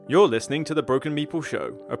You're listening to The Broken Meeple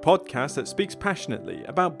Show, a podcast that speaks passionately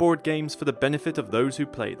about board games for the benefit of those who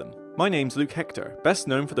play them. My name's Luke Hector, best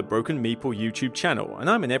known for the Broken Meeple YouTube channel, and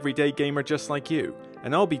I'm an everyday gamer just like you.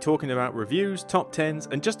 And I'll be talking about reviews, top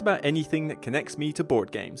 10s, and just about anything that connects me to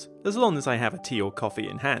board games, as long as I have a tea or coffee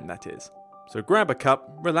in hand, that is. So grab a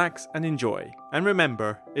cup, relax, and enjoy. And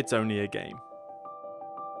remember, it's only a game.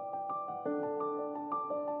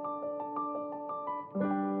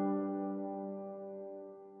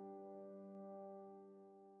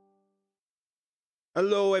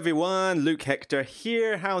 Hello everyone, Luke Hector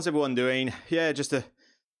here. How's everyone doing? Yeah, just a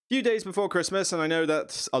few days before Christmas, and I know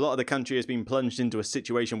that a lot of the country has been plunged into a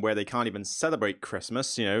situation where they can't even celebrate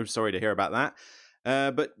Christmas. Sorry to hear about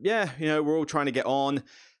that. But yeah, we're all trying to get on.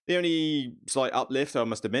 The only slight uplift, I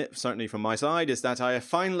must admit, certainly from my side, is that I have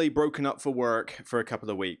finally broken up for work for a couple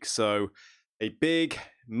of weeks. So a big,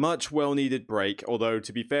 much well-needed break. Although,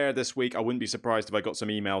 to be fair, this week I wouldn't be surprised if I got some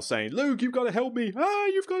emails saying, Luke, you've got to help me.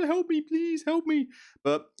 You've got to help me. Please help me.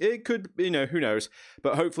 But it could, who knows.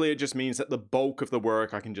 But hopefully it just means that the bulk of the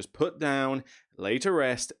work I can just put down, lay to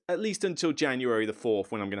rest, at least until January the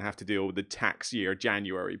 4th, when I'm going to have to deal with the tax year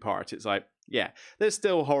January part. It's like, yeah, there's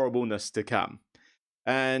still horribleness to come.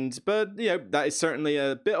 But that is certainly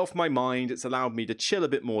a bit off my mind. It's allowed me to chill a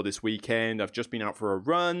bit more this weekend. I've just been out for a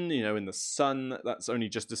run, in the sun. That's only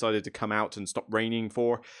just decided to come out and stop raining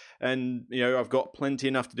for. And, I've got plenty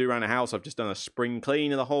enough to do around the house. I've just done a spring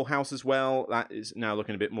clean of the whole house as well. That is now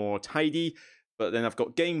looking a bit more tidy. But then I've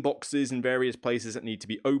got game boxes in various places that need to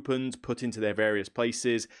be opened, put into their various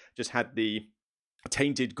places. Just had the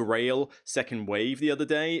Tainted Grail second wave the other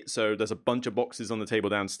day, so there's a bunch of boxes on the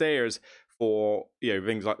table downstairs for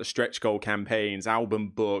things like the stretch goal campaigns, album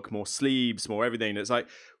book, more sleeves, more everything. It's like,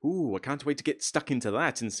 ooh, I can't wait to get stuck into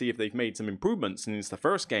that and see if they've made some improvements since the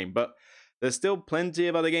first game. But there's still plenty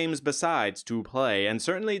of other games besides to play, and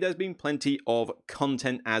certainly there's been plenty of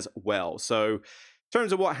content as well. So in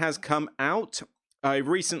terms of what has come out, I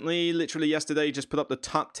recently, literally yesterday, just put up the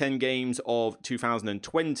top 10 games of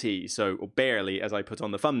 2020, or barely, as I put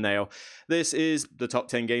on the thumbnail. This is the top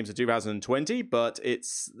 10 games of 2020, but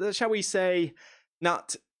it's, shall we say,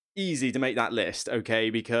 not easy to make that list,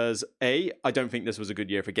 okay? Because A, I don't think this was a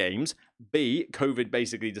good year for games. B, COVID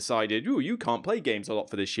basically decided, you can't play games a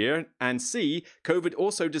lot for this year. And C, COVID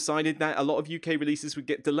also decided that a lot of UK releases would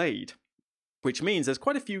get delayed. Which means there's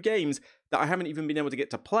quite a few games that I haven't even been able to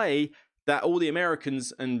get to play that all the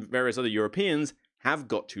Americans and various other Europeans have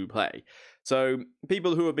got to play. So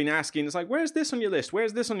people who have been asking, it's like, where's this on your list?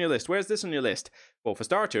 Where's this on your list? Where's this on your list? Well, for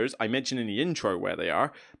starters, I mentioned in the intro where they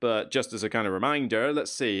are, but just as a kind of reminder,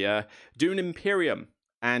 let's see, Dune Imperium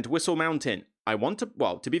and Whistle Mountain. I want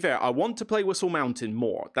to play Whistle Mountain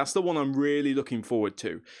more. That's the one I'm really looking forward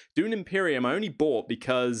to. Dune Imperium I only bought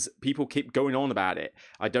because people keep going on about it.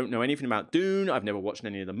 I don't know anything about Dune. I've never watched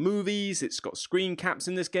any of the movies. It's got screen caps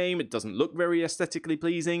in this game. It doesn't look very aesthetically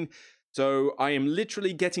pleasing. So I am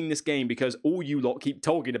literally getting this game because all you lot keep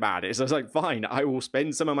talking about it. So I was like, fine, I will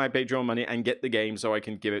spend some of my Patreon money and get the game so I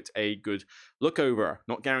can give it a good look over.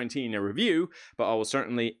 Not guaranteeing a review, but I will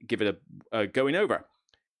certainly give it a going over.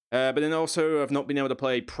 But then also, I've not been able to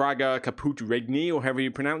play Praga Caput Regni, or however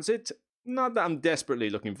you pronounce it. Not that I'm desperately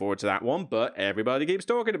looking forward to that one, but everybody keeps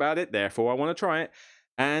talking about it, therefore I want to try it.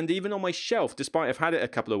 And even on my shelf, despite I've had it a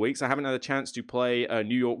couple of weeks, I haven't had a chance to play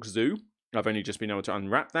New York Zoo. I've only just been able to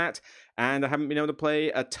unwrap that. And I haven't been able to play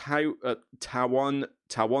a Tawan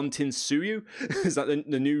Tinsuyu. Is that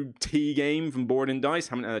the new tea game from Board and Dice?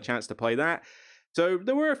 Haven't had a chance to play that. So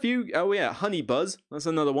there were a few, Honey Buzz, that's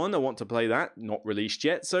another one, I want to play that, not released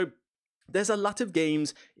yet. So there's a lot of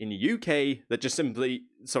games in the UK that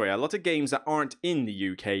a lot of games that aren't in the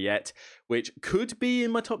UK yet, which could be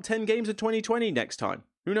in my top 10 games of 2020 next time.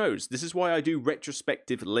 Who knows? This is why I do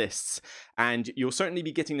retrospective lists, and you'll certainly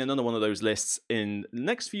be getting another one of those lists in the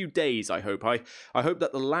next few days, I hope. I hope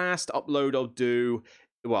that the last upload I'll do,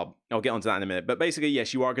 well, I'll get onto that in a minute. But basically,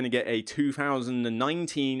 yes, you are going to get a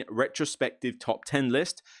 2019 retrospective top 10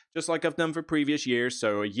 list, just like I've done for previous years.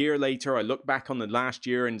 So a year later, I look back on the last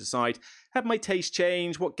year and decide, have my taste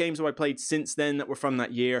changed? What games have I played since then that were from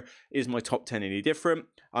that year? Is my top 10 any different?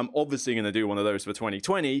 I'm obviously going to do one of those for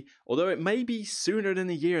 2020, although it may be sooner than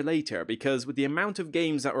a year later, because with the amount of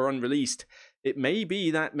games that were unreleased, it may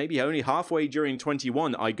be that maybe only halfway during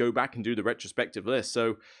 21, I go back and do the retrospective list.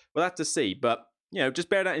 So we'll have to see. But just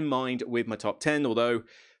bear that in mind with my top 10, although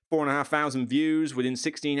 4,500 views within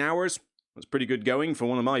 16 hours, that's pretty good going for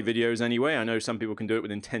one of my videos anyway. I know some people can do it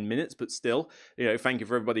within 10 minutes, but still, thank you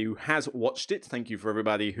for everybody who has watched it. Thank you for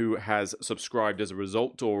everybody who has subscribed as a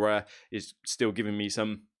result or is still giving me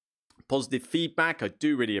some positive feedback. I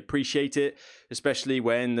do really appreciate it, especially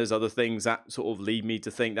when there's other things that sort of lead me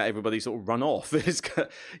to think that everybody sort of run off.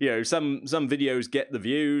 Some videos get the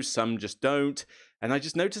views, some just don't. And I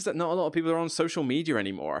just noticed that not a lot of people are on social media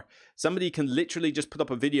anymore. Somebody can literally just put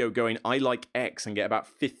up a video going, I like X, and get about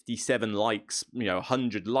 57 likes,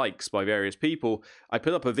 100 likes by various people. I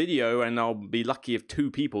put up a video and I'll be lucky if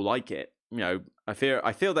 2 people like it. I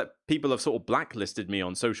feel that people have sort of blacklisted me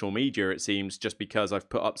on social media, it seems, just because I've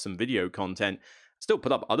put up some video content. I still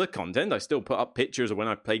put up other content. I still put up pictures of when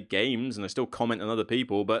I've played games, and I still comment on other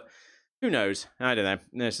people, but who knows? I don't know.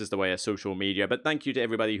 This is the way of social media. But thank you to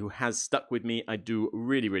everybody who has stuck with me. I do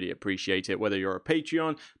really, really appreciate it. Whether you're a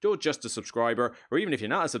Patreon or just a subscriber, or even if you're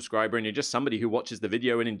not a subscriber and you're just somebody who watches the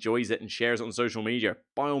video and enjoys it and shares it on social media,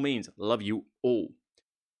 by all means, love you all.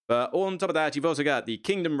 But on top of that, you've also got the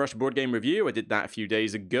Kingdom Rush board game review. I did that a few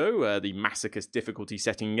days ago, the Masochist difficulty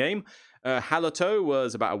setting game. Haloto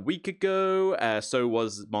was about a week ago. So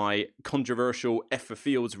was my controversial F for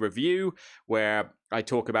Fields review, where I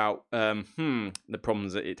talk about the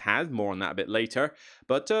problems that it had. More on that a bit later.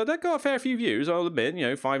 But that got a fair few views, I'll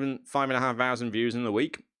admit. 5,500 views in the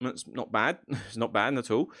week. That's not bad. It's not bad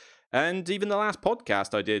at all. And even the last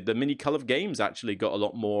podcast I did, the Mini Cull of Games, actually got a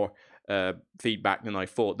lot more feedback than I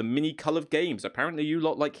thought. The Mini Cull of Games. Apparently you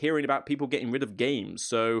lot like hearing about people getting rid of games.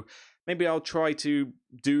 So maybe I'll try to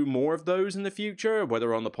do more of those in the future,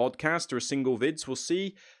 whether on the podcast or single vids, we'll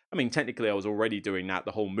see. I mean, technically I was already doing that,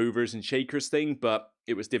 the whole movers and shakers thing, but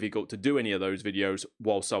it was difficult to do any of those videos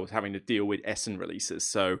whilst I was having to deal with Essen releases.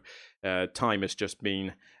 So time has just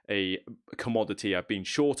been a commodity I've been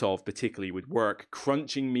short of, particularly with work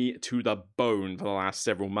crunching me to the bone for the last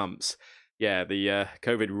several months. Yeah, the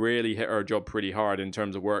COVID really hit our job pretty hard in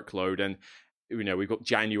terms of workload, and we've got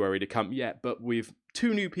January to come yet, but with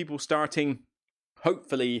 2 new people starting,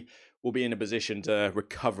 hopefully we'll be in a position to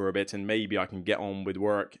recover a bit, and maybe I can get on with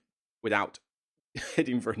work without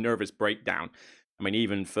heading for a nervous breakdown. I mean,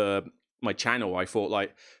 even for my channel, I thought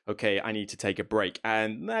okay, I need to take a break,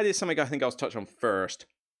 and that is something I think I'll touch on first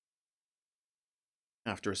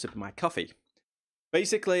after a sip of my coffee.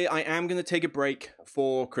 Basically, I am going to take a break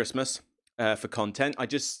for Christmas. For content. I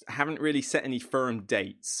just haven't really set any firm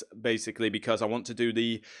dates, basically, because I want to do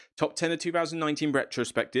the top 10 of 2019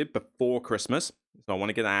 retrospective before Christmas. So I want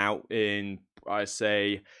to get that out in, I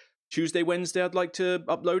say, Tuesday, Wednesday. I'd like to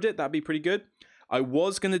upload it. That'd be pretty good. I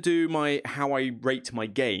was going to do how I rate my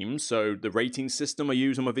games, so the rating system I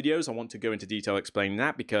use on my videos. I want to go into detail explaining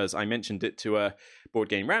that because I mentioned it to Board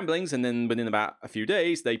Game Ramblings, and then within about a few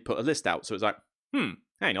days, they put a list out. So it's like,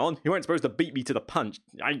 hang on, you weren't supposed to beat me to the punch.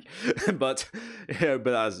 But I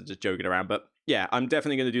was just joking around. But yeah, I'm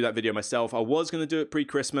definitely going to do that video myself. I was going to do it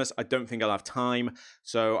pre-Christmas. I don't think I'll have time.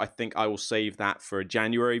 So I think I will save that for a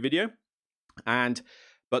January video.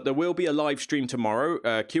 But there will be a live stream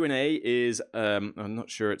tomorrow. Q&A is, I'm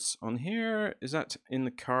not sure it's on here. Is that in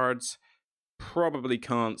the cards? Probably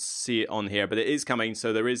can't see it on here, but it is coming.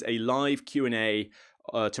 So there is a live Q&A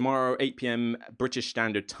tomorrow, 8 p.m. British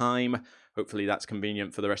Standard Time. Hopefully that's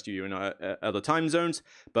convenient for the rest of you in other time zones.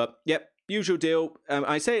 But yep, usual deal.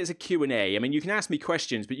 I say it's a Q&A. I mean, you can ask me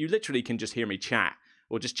questions, but you literally can just hear me chat.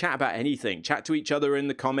 Or just chat about anything. Chat to each other in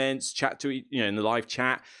the comments. Chat to in the live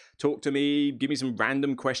chat. Talk to me. Give me some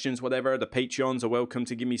random questions, whatever. The Patreons are welcome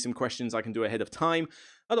to give me some questions I can do ahead of time.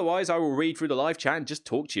 Otherwise, I will read through the live chat and just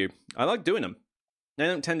talk to you. I like doing them. They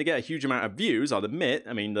don't tend to get a huge amount of views, I'll admit.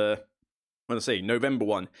 I mean, November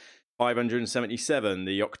one, 577.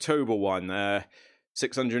 The October one,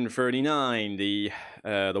 639. The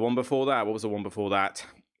one before that. What was the one before that?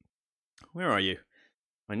 Where are you?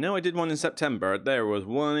 I know I did one in September. There was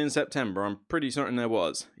one in September. I'm pretty certain there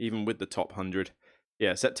was, even with the top 100.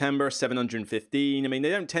 Yeah, September, 715. I mean, they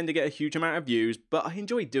don't tend to get a huge amount of views, but I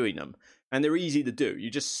enjoy doing them. And they're easy to do. You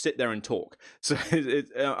just sit there and talk. So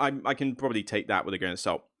I can probably take that with a grain of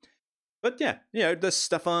salt. But yeah, there's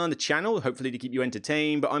stuff on the channel, hopefully to keep you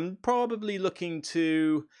entertained. But I'm probably looking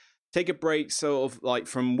to take a break sort of like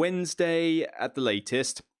from Wednesday at the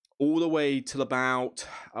latest, all the way till about,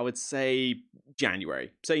 I would say,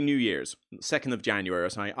 January. Say New Year's, 2nd of January or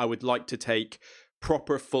something. I would like to take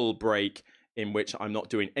proper full break in which I'm not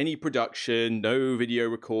doing any production, no video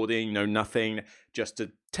recording, no nothing, just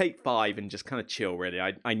to take 5 and just kind of chill, really.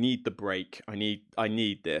 I need the break. I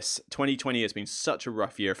need this. 2020 has been such a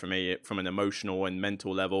rough year for me from an emotional and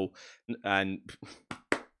mental level, and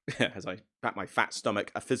as I pat my fat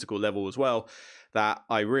stomach, a physical level as well, that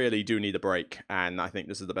I really do need a break. And I think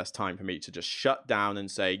this is the best time for me to just shut down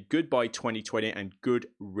and say goodbye 2020 and good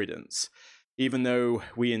riddance. even though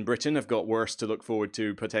we in Britain have got worse to look forward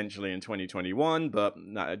to potentially in 2021, but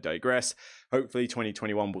I digress. Hopefully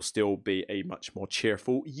 2021 will still be a much more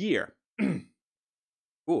cheerful year.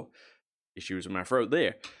 Oh, issues with my throat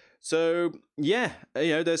there. So, yeah,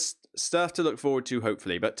 there's stuff to look forward to,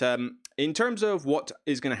 hopefully. But in terms of what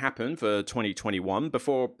is going to happen for 2021,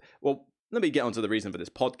 let me get onto the reason for this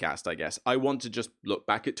podcast, I guess. I want to just look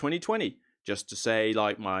back at 2020, just to say,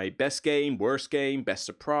 like, my best game, worst game, best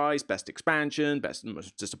surprise, best expansion, best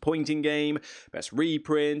most disappointing game, best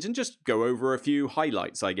reprint, and just go over a few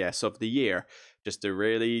highlights, I guess, of the year. Just to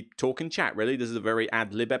really talk and chat, really. This is a very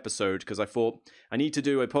ad-lib episode, because I thought I need to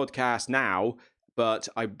do a podcast now, but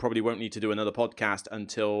I probably won't need to do another podcast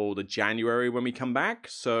until the January when we come back.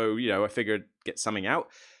 So, I figured get something out.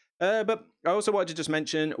 But I also wanted to just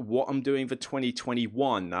mention what I'm doing for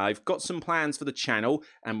 2021. I've got some plans for the channel,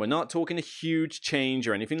 and we're not talking a huge change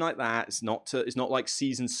or anything like that. It's not like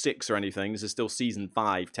season 6 or anything. This is still season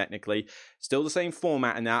 5, technically. Still the same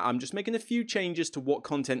format, and now I'm just making a few changes to what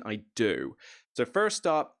content I do. So first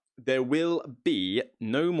up, there will be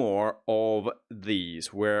no more of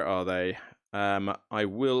these. Where are they? I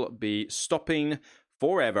will be stopping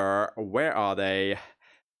forever. Where are they?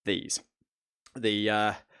 These.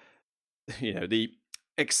 The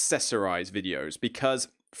accessorized videos, because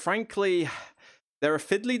frankly, they're a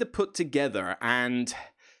fiddly to put together, and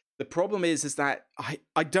the problem is that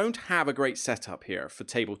I don't have a great setup here for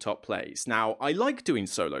tabletop plays. Now, I like doing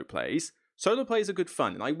solo plays. Solo plays are good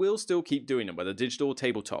fun, and I will still keep doing them, whether digital or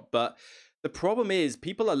tabletop, but the problem is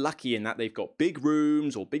people are lucky in that they've got big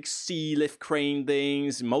rooms or big sea lift crane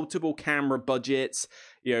things, multiple camera budgets,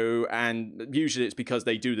 and usually it's because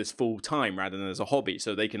they do this full time rather than as a hobby,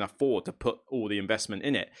 so they can afford to put all the investment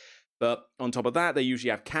in it. But on top of that, they usually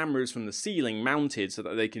have cameras from the ceiling mounted so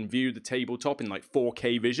that they can view the tabletop in like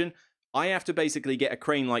 4K vision. I have to basically get a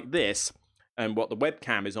crane like this and what the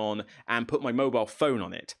webcam is on and put my mobile phone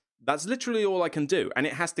on it. That's literally all I can do, and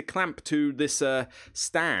it has to clamp to this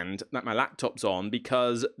stand that my laptop's on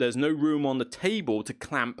because there's no room on the table to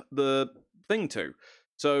clamp the thing to.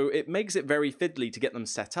 So it makes it very fiddly to get them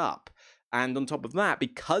set up. And on top of that,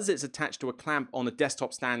 because it's attached to a clamp on a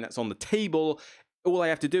desktop stand that's on the table, all I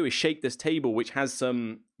have to do is shake this table, which has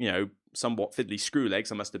some, somewhat fiddly screw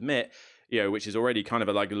legs, I must admit, which is already kind of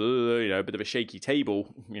a bit of a shaky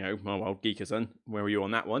table. Geekerson, where were you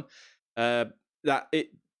on that one?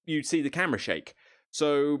 You'd see the camera shake.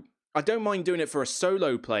 So I don't mind doing it for a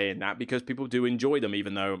solo play in that, because people do enjoy them,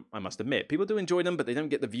 even though I must admit, people do enjoy them, but they don't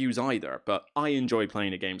get the views either. But I enjoy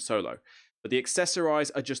playing a game solo. But the accessorized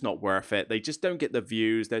are just not worth it. They just don't get the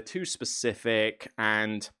views. They're too specific.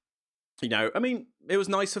 And, it was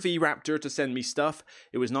nice of eRaptor to send me stuff.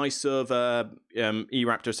 It was nice of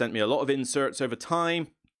eRaptor sent me a lot of inserts over time,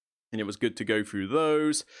 and it was good to go through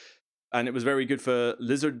those. And it was very good for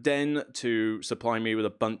Lizard Den to supply me with a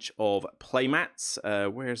bunch of playmats.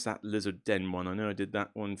 Where's that Lizard Den one? I know I did that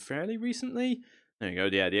one fairly recently. There you go.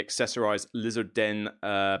 Yeah, the accessorized Lizard Den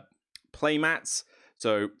playmats.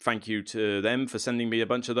 So thank you to them for sending me a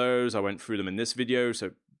bunch of those. I went through them in this video,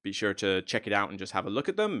 so be sure to check it out and just have a look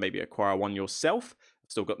at them. Maybe acquire one yourself.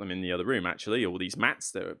 I've still got them in the other room, actually, all these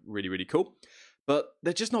mats. They're really, really cool. But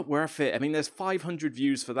they're just not worth it. I mean, there's 500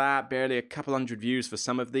 views for that, barely a couple hundred views for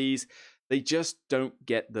some of these. They just don't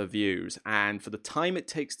get the views. And for the time it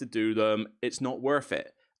takes to do them, it's not worth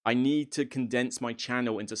it. I need to condense my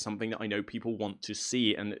channel into something that I know people want to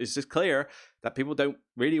see. And it's just clear that people don't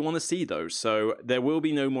really want to see those. So there will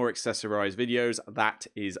be no more accessorized videos. That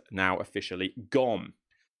is now officially gone.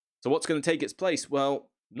 So what's going to take its place? Well,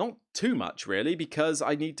 not too much, really, because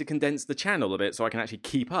I need to condense the channel a bit so I can actually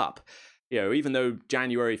keep up. Even though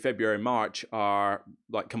January, February, March are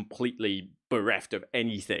like completely bereft of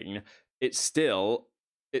anything, it's still,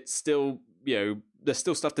 there's still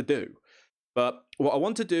stuff to do. But what I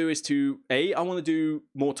want to do is I want to do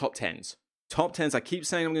more top 10s. Top 10s, I keep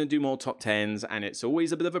saying I'm going to do more top 10s, and it's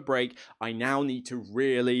always a bit of a break. I now need to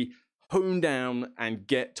really hone down and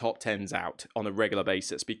get top 10s out on a regular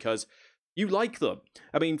basis, because you like them.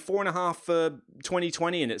 I mean, 4.5 for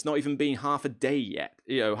 2020, and it's not even been half a day yet.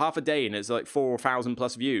 Half a day, and it's like 4,000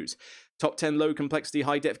 plus views. Top 10 low complexity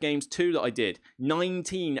high def games 2 that I did.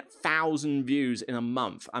 19,000 views in a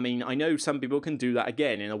month. I mean, I know some people can do that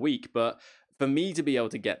again in a week, but for me to be able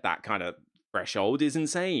to get that kind of threshold is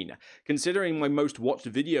insane. Considering my most watched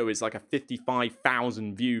video is like a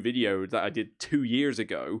 55,000 view video that I did 2 years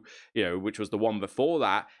ago, which was the one before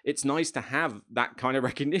that, it's nice to have that kind of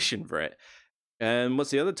recognition for it.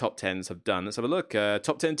 What's the other top 10s have done? Let's have a look.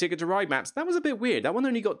 Top 10 Ticket to Ride maps. That was a bit weird. That one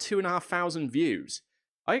only got 2,500 views.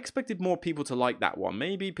 I expected more people to like that one.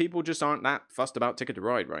 Maybe people just aren't that fussed about Ticket to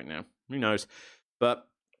Ride right now. Who knows? But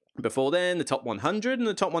before then, the top 100, and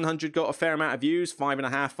the top 100 got a fair amount of views,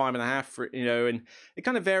 5.5, for, and it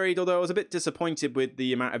kind of varied, although I was a bit disappointed with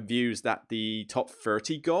the amount of views that the top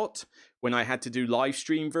 30 got when I had to do live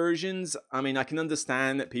stream versions. I mean, I can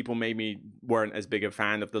understand that people maybe weren't as big a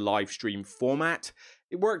fan of the live stream format.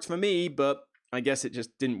 It worked for me, but I guess it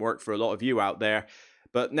just didn't work for a lot of you out there.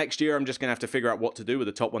 But next year, I'm just going to have to figure out what to do with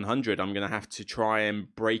the top 100. I'm going to have to try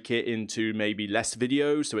and break it into maybe less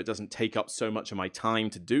videos so it doesn't take up so much of my time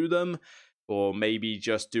to do them. Or maybe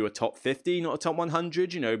just do a top 50, not a top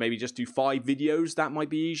 100. Maybe just do 5 videos. That might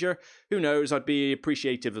be easier. Who knows? I'd be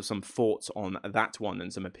appreciative of some thoughts on that one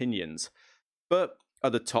and some opinions. But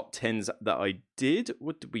other top 10s that I did,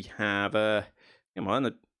 what did we have? Come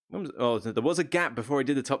on, there was a gap before I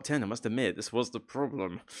did the top 10. I must admit, this was the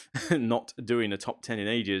problem. Not doing a top 10 in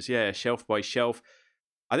ages. Yeah, shelf by shelf.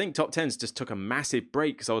 I think top 10s just took a massive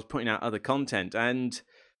break because I was putting out other content. And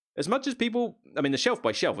as much as people, the shelf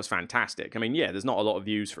by shelf was fantastic. Yeah, there's not a lot of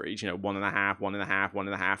views for each, 1.5, 1.5,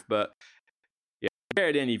 1.5. But yeah,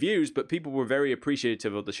 barely any views, but people were very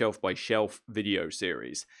appreciative of the shelf by shelf video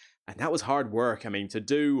series. And that was hard work. To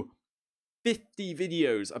do 50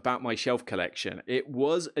 videos about my shelf collection. It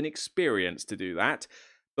was an experience to do that.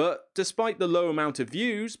 But despite the low amount of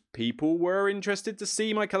views, people were interested to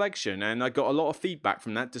see my collection, and I got a lot of feedback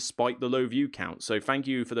from that despite the low view count. So thank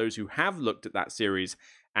you for those who have looked at that series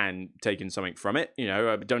and taken something from it.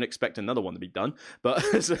 I don't expect another one to be done, but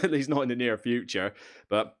at least not in the near future.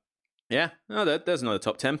 But yeah, there's another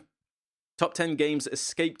top 10. Top 10 games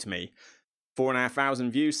escaped me.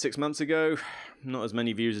 4,500 views 6 months ago. Not as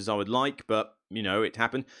many views as I would like, but, it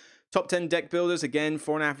happened. Top 10 deck builders, again,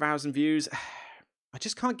 4,500 views. I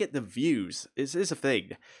just can't get the views. It's a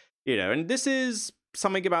thing. And this is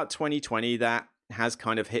something about 2020 that has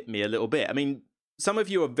kind of hit me a little bit. Some of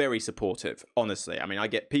you are very supportive, honestly. I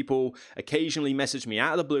get people occasionally message me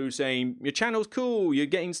out of the blue saying, your channel's cool, you're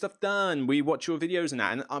getting stuff done, we watch your videos and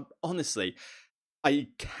that. And honestly, I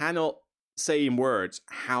cannot say in words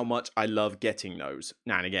how much I love getting those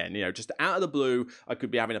now and again. Just out of the blue, I could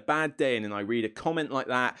be having a bad day and then I read a comment like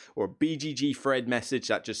that or a BGG Fred message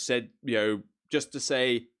that just said, just to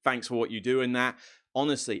say thanks for what you do in that.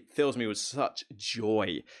 Honestly, it fills me with such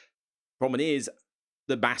joy. Problem is,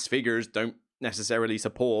 the mass figures don't necessarily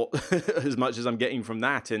support as much as I'm getting from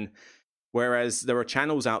that. And whereas there are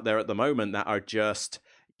channels out there at the moment that are just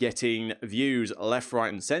getting views left,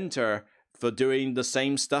 right, and center for doing the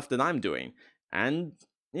same stuff that I'm doing. And,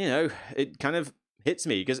 it kind of hits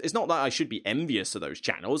me because it's not that I should be envious of those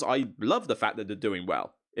channels. I love the fact that they're doing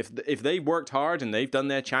well. If they worked hard and they've done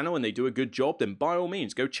their channel and they do a good job, then by all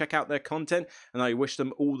means, go check out their content and I wish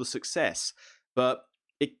them all the success. But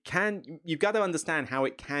you've got to understand how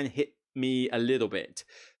it can hit me a little bit.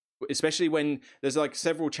 Especially when there's like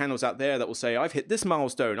several channels out there that will say, I've hit this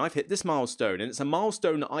milestone, I've hit this milestone, and it's a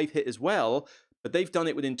milestone that I've hit as well, but they've done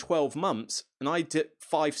it within 12 months, and I did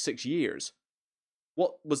 5-6 years.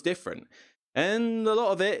 What was different? And a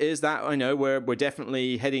lot of it is that I know we're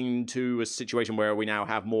definitely heading to a situation where we now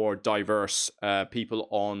have more diverse people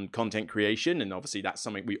on content creation, and obviously that's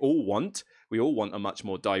something we all want. We all want a much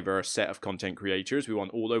more diverse set of content creators. We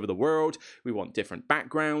want all over the world. We want different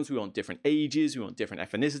backgrounds. We want different ages. We want different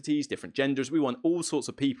ethnicities, different genders. We want all sorts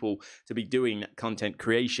of people to be doing content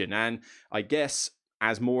creation. And I guess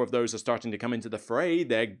as more of those are starting to come into the fray,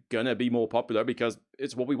 they're going to be more popular because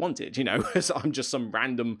it's what we wanted, So I'm just some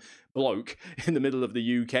random bloke in the middle of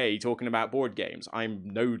the UK talking about board games. I'm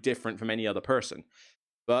no different from any other person.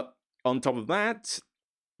 But on top of that,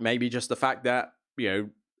 maybe just the fact that,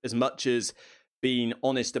 as much as being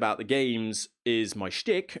honest about the games is my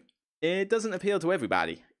shtick, it doesn't appeal to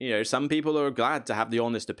everybody. Some people are glad to have the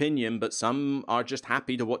honest opinion, but some are just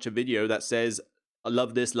happy to watch a video that says, I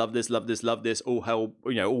love this, love this, love this, love this, all hell,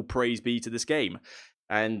 all praise be to this game.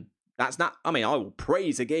 And that's not, I will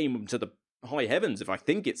praise a game to the high heavens if I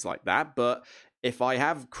think it's like that, but if I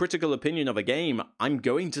have critical opinion of a game, I'm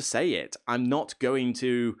going to say it. I'm not going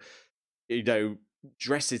to,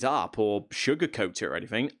 dress it up or sugarcoat it or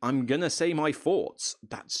anything. I'm going to say my thoughts.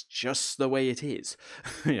 That's just the way it is.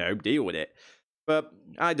 Deal with it. But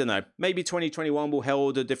I don't know, maybe 2021 will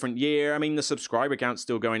hold a different year. The subscriber count's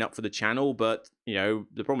still going up for the channel, but,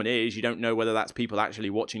 the problem is you don't know whether that's people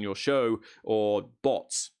actually watching your show or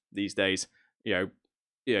bots these days.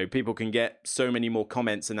 People can get so many more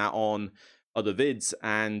comments and that on other vids,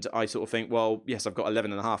 and I sort of think, well, yes, I've got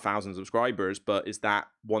 11,500 subscribers, but is that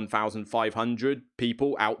 1,500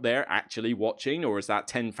 people out there actually watching, or is that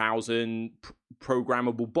 10,000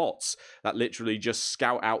 programmable bots that literally just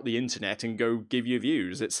scout out the internet and go give you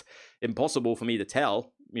views. It's impossible for me to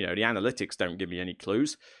tell. The analytics don't give me any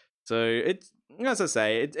clues. So it's, as I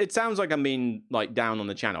say, it sounds like I'm being down on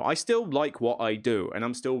the channel. I still like what I do, and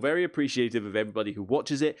I'm still very appreciative of everybody who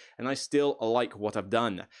watches it, and I still like what I've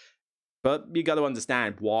done. But you got to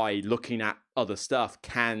understand why looking at other stuff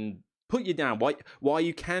can put you down, why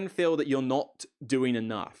you can feel that you're not doing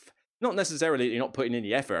enough. Not necessarily that you're not putting in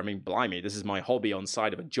the effort. I mean, blimey, this is my hobby on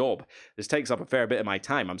side of a job. This takes up a fair bit of my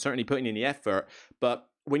time. I'm certainly putting in the effort, but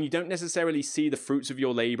when you don't necessarily see the fruits of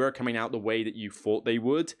your labor coming out the way that you thought they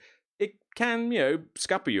would, it can,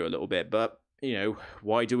 scupper you a little bit. But,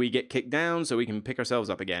 why do we get kicked down? So we can pick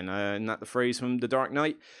ourselves up again. Isn't that the phrase from The Dark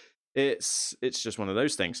Knight? It's just one of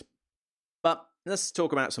those things. But let's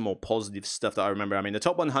talk about some more positive stuff that I remember. I mean, the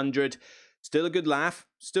top 100, still a good laugh.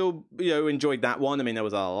 Still, enjoyed that one. I mean, there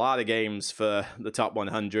was a lot of games for the top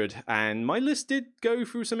 100, and my list did go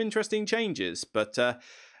through some interesting changes. But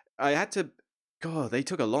I had to... God, they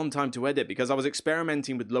took a long time to edit because I was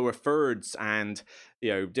experimenting with lower thirds and,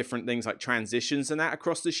 different things like transitions and that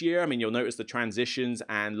across this year. I mean, you'll notice the transitions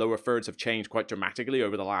and lower thirds have changed quite dramatically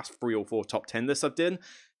over the last 3 or 4 top 10 lists I've done.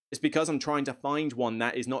 It's because I'm trying to find one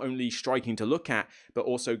that is not only striking to look at, but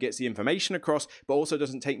also gets the information across, but also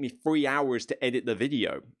doesn't take me 3 hours to edit the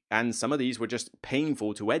video. And some of these were just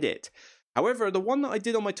painful to edit. However, the one that I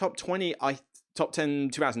did on my top 10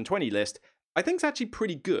 2020 list, I think is actually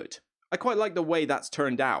pretty good. I quite like the way that's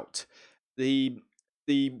turned out. The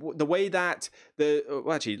way that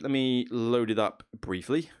actually, let me load it up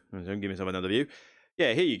briefly. Don't give myself another view.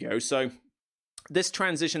 Yeah, here you go. So this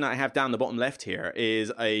transition that I have down the bottom left here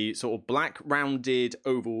is a sort of black rounded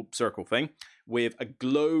oval circle thing with a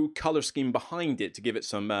glow color scheme behind it to give it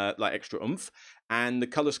some extra oomph. And the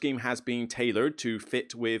color scheme has been tailored to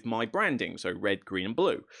fit with my branding, so red, green, and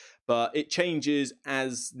blue. But it changes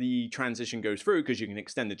as the transition goes through because you can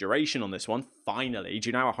extend the duration on this one. Finally, do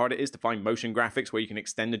you know how hard it is to find motion graphics where you can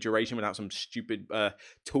extend the duration without some stupid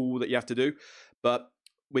tool that you have to do? But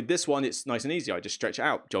with this one, it's nice and easy. I just stretch it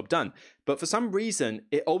out, job done. But for some reason,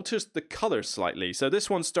 it alters the color slightly. So this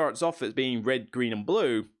one starts off as being red, green, and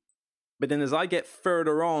blue. But then as I get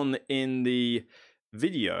further on in the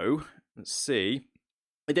video, let's see,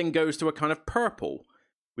 it then goes to a kind of purple,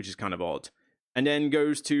 which is kind of odd. And then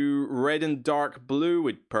goes to red and dark blue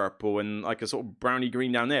with purple and like a sort of browny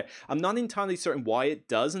green down there. I'm not entirely certain why it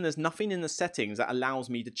does, and there's nothing in the settings that allows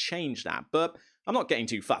me to change that. But I'm not getting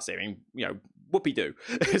too fussy. I mean, whoopee-doo.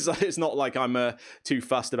 It's not like I'm too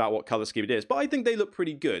fussed about what color scheme it is. But I think they look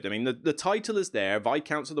pretty good. I mean, the title is there,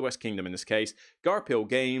 Viscounts of the West Kingdom in this case, Garphill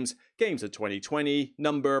Games, Games of 2020,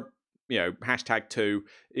 number...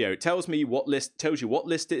 #2, tells you what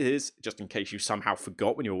list it is, just in case you somehow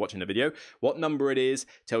forgot when you were watching the video, what number it is,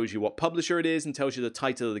 tells you what publisher it is, and tells you the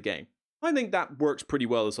title of the game. I think that works pretty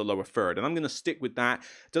well as a lower third, and I'm going to stick with that.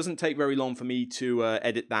 It doesn't take very long for me to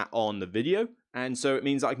edit that on the video, and so it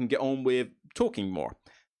means I can get on with talking more.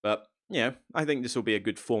 But, I think this will be a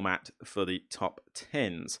good format for the top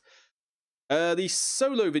 10s. The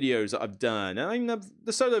solo videos that I've done,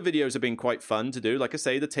 the solo videos have been quite fun to do. Like I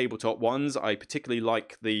say, the tabletop ones, I particularly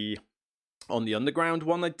like the On the Underground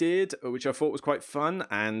one I did, which I thought was quite fun,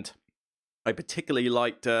 and I particularly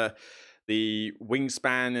liked the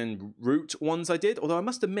Wingspan and Root ones I did. Although I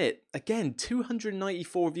must admit, again,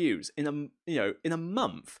 294 views in a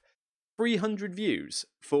month, 300 views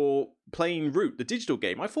for playing Root, the digital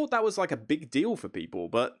game. I thought that was like a big deal for people,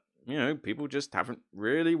 but people just haven't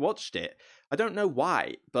really watched it. I don't know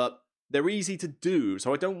why, but they're easy to do,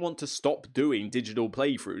 so I don't want to stop doing digital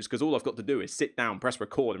playthroughs, because all I've got to do is sit down, press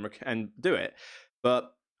record, and do it.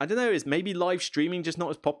 But I don't know, is maybe live streaming just not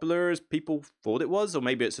as popular as people thought it was, or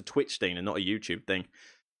maybe it's a Twitch thing and not a YouTube thing.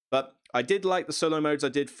 But I did like the solo modes I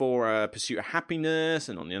did for Pursuit of Happiness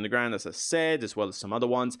and On the Underground, as I said, as well as some other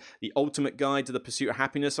ones. The Ultimate Guide to the Pursuit of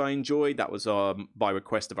Happiness I enjoyed. That was by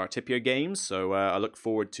request of Artipia Games, so I look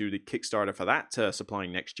forward to the Kickstarter for that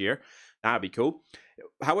supplying next year. That'd be cool.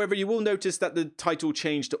 However, you will notice that the title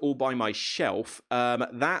changed to All By My Shelf.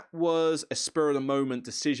 That was a spur-of-the-moment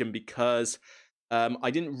decision because...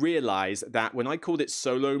 I didn't realize that when I called it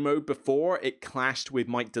solo mode before, it clashed with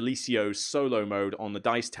Mike Delicio's solo mode on the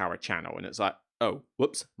Dice Tower channel. And it's like, oh,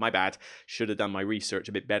 whoops, my bad. Should have done my research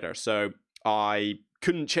a bit better. So I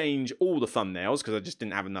couldn't change all the thumbnails because I just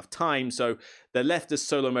didn't have enough time. So they're left as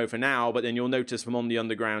solo mode for now, but then you'll notice from On the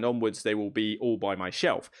Underground onwards, they will be All By My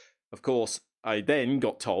Shelf. Of course, I then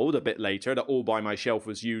got told a bit later that All By My Shelf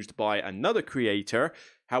was used by another creator.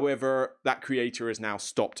 However, that creator has now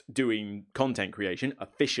stopped doing content creation,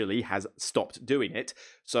 officially has stopped doing it,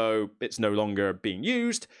 so it's no longer being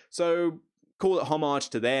used. So call it homage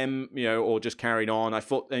to them, or just carrying on. I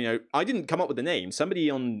thought, I didn't come up with the name. Somebody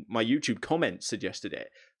on my YouTube comments suggested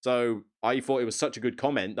it. So I thought it was such a good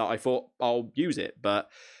comment that I thought I'll use it. But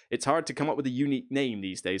it's hard to come up with a unique name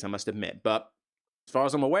these days, I must admit. But as far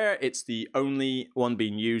as I'm aware, it's the only one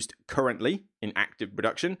being used currently in active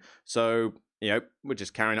production. So, we're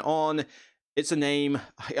just carrying it on. It's a name.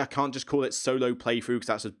 I can't just call it solo playthrough because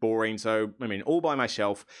that's just boring. So, all by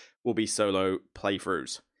myself will be solo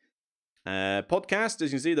playthroughs. Podcast,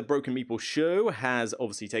 as you can see, the Broken Meeple Show has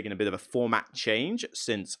obviously taken a bit of a format change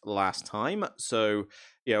since last time. So,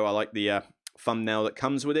 I like the thumbnail that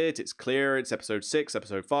comes with it. It's clear. It's episode 6,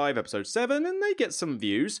 episode 5, episode 7, and they get some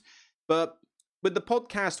views. But with the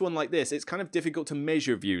podcast one like this, it's kind of difficult to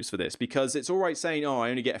measure views for this because it's all right saying, I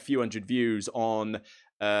only get a few hundred views on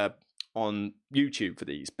YouTube for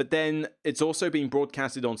these. But then it's also being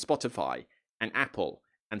broadcasted on Spotify and Apple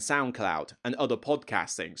and SoundCloud and other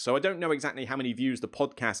podcast things. So I don't know exactly how many views the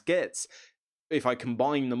podcast gets if I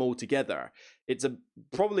combine them all together. It's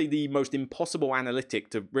probably the most impossible analytic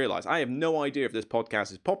to realize. I have no idea if this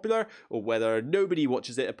podcast is popular or whether nobody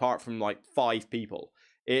watches it apart from like 5 people.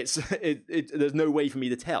 There's no way for me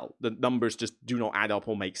to tell. The numbers just do not add up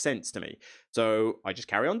or make sense to me. So I just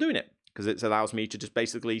carry on doing it because it allows me to just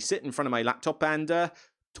basically sit in front of my laptop and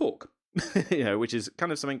talk, which is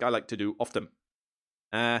kind of something I like to do often.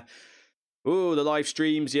 The live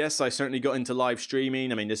streams. Yes, I certainly got into live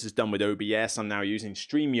streaming. This is done with OBS. I'm now using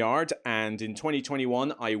StreamYard, and in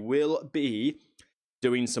 2021, I will be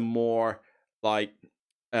doing some more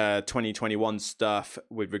 2021 stuff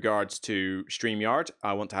with regards to StreamYard.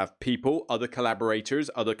 I want to have people, other collaborators,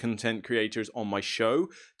 other content creators on my show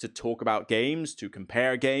to talk about games, to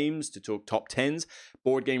compare games, to talk top 10s.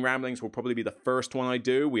 Board Game Ramblings will probably be the first one I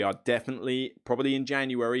do. We are definitely, probably in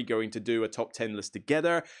January, going to do a top 10 list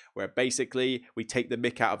together where basically we take the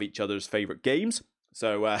mick out of each other's favorite games.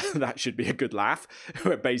 So that should be a good laugh,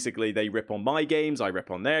 where basically they rip on my games, I rip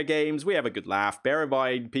on their games, we have a good laugh. Bear in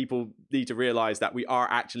mind, people need to realize that we are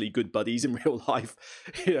actually good buddies in real life.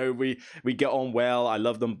 We get on well, I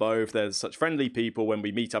love them both, they're such friendly people. When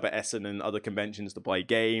we meet up at Essen and other conventions to play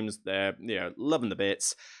games, they're, loving the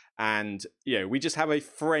bits. And, we just have a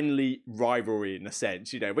friendly rivalry in a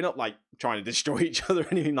sense. We're not trying to destroy each other or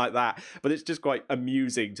anything like that, but it's just quite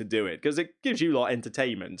amusing to do it because it gives you a lot of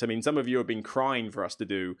entertainment. Some of you have been crying for us to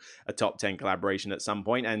do a top 10 collaboration at some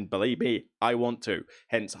point, and believe me, I want to.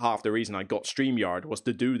 Hence, half the reason I got StreamYard was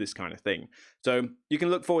to do this kind of thing. So you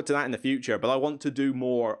can look forward to that in the future, but I want to do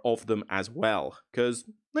more of them as well because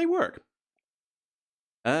they work.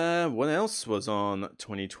 What else was on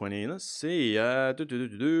 2020? Let's see.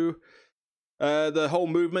 The whole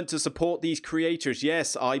movement to support these creators.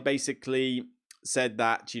 Yes, I basically said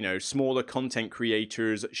that, smaller content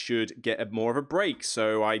creators should get more of a break.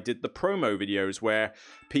 So I did the promo videos where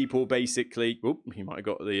people basically... you might have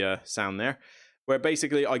got the sound there. Where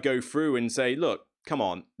basically I go through and say, look, come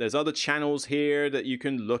on, there's other channels here that you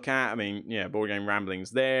can look at. Board Game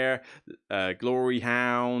Ramblings there, Glory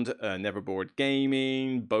Hound, Neverboard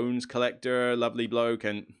Gaming, Bones Collector, Lovely Bloke,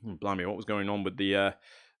 and blimey, what was going on with the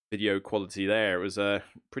video quality there? It was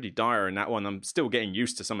pretty dire in that one. I'm still getting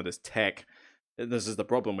used to some of this tech. This is the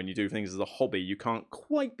problem when you do things as a hobby. You can't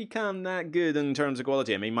quite become that good in terms of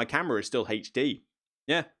quality. My camera is still HD.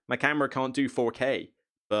 Yeah, my camera can't do 4K.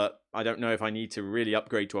 But I don't know if I need to really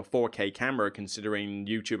upgrade to a 4K camera considering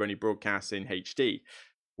YouTube only broadcasts in HD.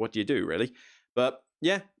 What do you do, really? But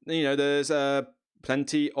yeah, there's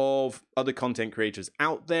plenty of other content creators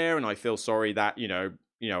out there, and I feel sorry that,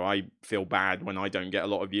 I feel bad when I don't get a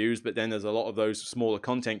lot of views, but then there's a lot of those smaller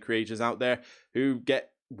content creators out there who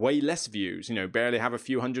get way less views, barely have a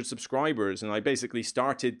few hundred subscribers. And I basically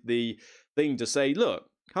started the thing to say, look,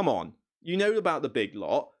 come on, about the big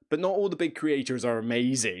lot, but not all the big creators are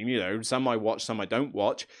amazing. Some I watch, some I don't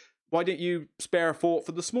watch. Why don't you spare a thought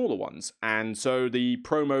for the smaller ones? And so the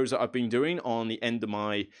promos that I've been doing on the end of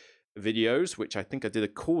my videos, which I think I did a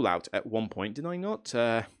call out at one point, did I not?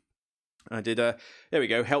 I did there we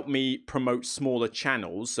go, help me promote smaller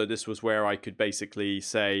channels. So this was where I could basically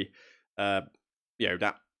say,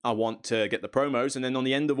 that I want to get the promos, and then on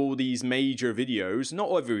the end of all these major videos,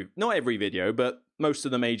 not every video, but most of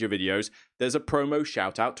the major videos, there's a promo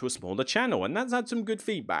shout out to a smaller channel, and that's had some good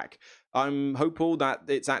feedback. I'm hopeful that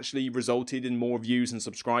it's actually resulted in more views and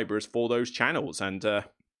subscribers for those channels, and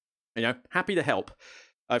happy to help.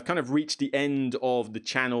 I've kind of reached the end of the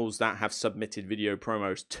channels that have submitted video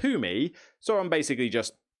promos to me, so I'm basically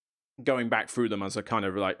just going back through them as a kind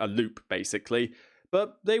of a loop, basically.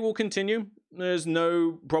 But they will continue. There's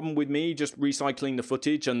no problem with me just recycling the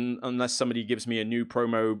footage, and unless somebody gives me a new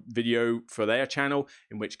promo video for their channel,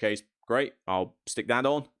 in which case, great. I'll stick that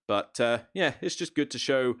on. But yeah, it's just good to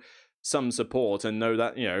show some support and know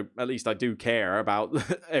that, at least I do care about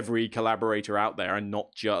every collaborator out there and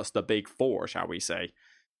not just the big four, shall we say.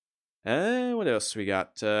 What else we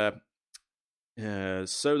got? Solo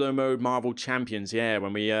mode Marvel Champions. Yeah,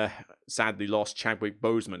 when we sadly lost Chadwick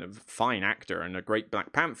Boseman, a fine actor and a great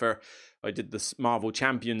Black Panther, I did this Marvel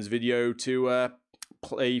Champions video to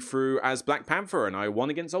play through as Black Panther, and I won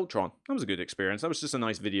against Ultron. That was a good experience. That was just a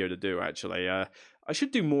nice video to do, actually. I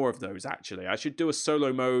should do more of those, actually. I should do a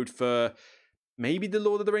solo mode for maybe the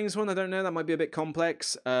Lord of the Rings one. I don't know. That might be a bit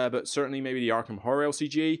complex, but certainly maybe the Arkham Horror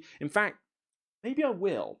LCG. In fact, maybe I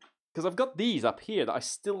will, because I've got these up here that I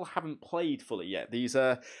still haven't played fully yet. These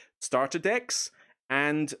starter decks,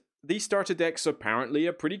 and these starter decks apparently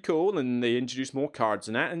are pretty cool, and they introduce more cards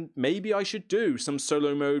in that, and maybe I should do some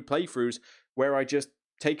solo mode playthroughs where I just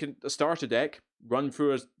take a starter deck, run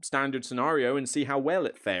through a standard scenario, and see how well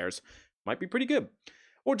it fares. Might be pretty good.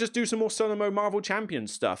 Or just do some more solo mode Marvel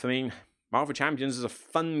Champions stuff. I mean, Marvel Champions is a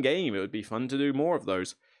fun game. It would be fun to do more of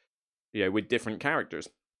those, with different characters.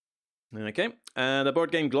 Okay, the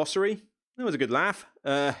board game glossary. That was a good laugh.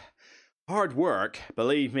 Hard work,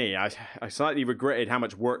 believe me. I slightly regretted how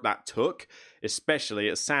much work that took, especially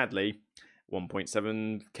as sadly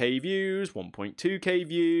 1.7k views, 1.2k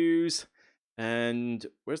views, and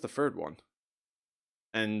where's the third one?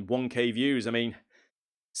 And 1k views. I mean,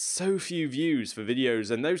 so few views for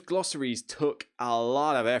videos, and those glossaries took a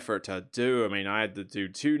lot of effort to do. I mean, I had to do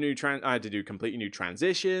completely new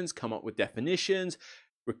transitions, come up with definitions,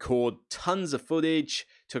 record tons of footage,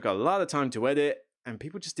 took a lot of time to edit, and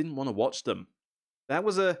people just didn't want to watch them.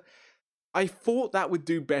 I thought that would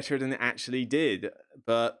do better than it actually did,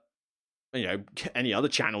 but any other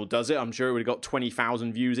channel does it. I'm sure it would have got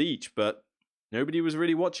 20,000 views each, but nobody was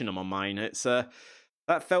really watching them on mine. It's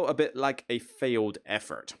that felt a bit like a failed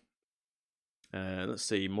effort. Let's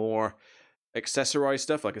see, more accessorized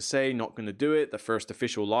stuff. Like I say, not going to do it. The first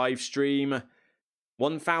official live stream,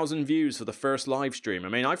 1,000 views for the first live stream. I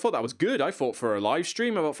mean, I thought that was good. I thought for a live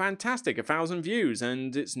stream, I thought fantastic, 1,000 views,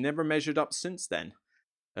 and it's never measured up since then.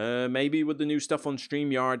 Maybe with the new stuff on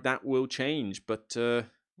StreamYard, that will change. But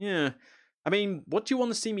yeah, I mean, what do you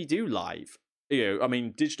want to see me do live?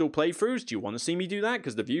 Digital playthroughs. Do you want to see me do that?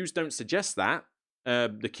 Because the views don't suggest that.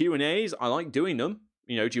 The Q&As, I like doing them.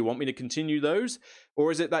 Do you want me to continue those?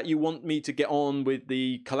 Or is it that you want me to get on with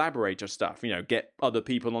the collaborator stuff? Get other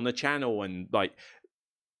people on the channel and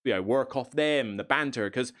work off them, the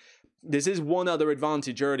banter. Because this is one other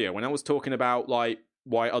advantage earlier. When I was talking about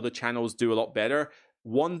why other channels do a lot better,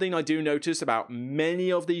 one thing I do notice about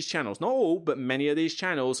many of these channels, not all, but many of these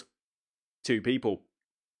channels, two people.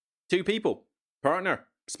 Partner,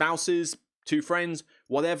 spouses, two friends,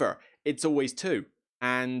 whatever. It's always two.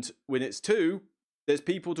 And when it's two, there's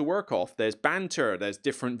people to work off. There's banter. There's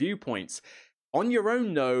different viewpoints. On your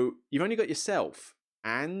own, though, you've only got yourself.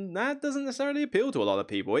 And that doesn't necessarily appeal to a lot of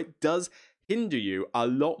people. It does hinder you a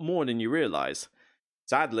lot more than you realize.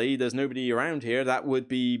 Sadly, there's nobody around here that would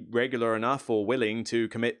be regular enough or willing to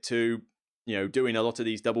commit to, doing a lot of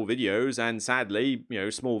these double videos. And sadly,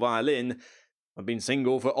 Small Violin, I've been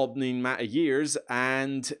single for obscene amount of years,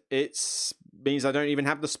 and it means I don't even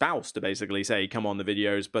have the spouse to basically say, come on the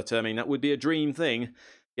videos. But, I mean, that would be a dream thing.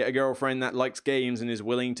 Get a girlfriend that likes games and is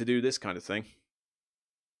willing to do this kind of thing.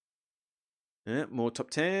 Yeah, more top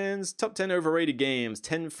 10s. Top 10 overrated games.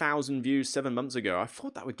 10,000 views 7 months ago. I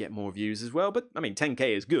thought that would get more views as well, but, I mean,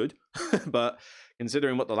 10k is good. But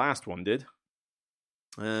considering what the last one did.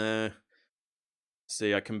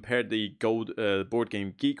 See, I compared the gold Board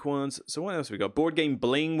Game Geek ones. So what else we got? Board Game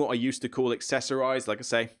Bling, what I used to call accessorized. Like I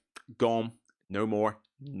say, gone. No more.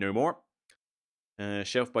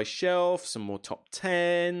 Shelf by Shelf, some more top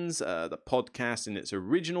 10s. The podcast in its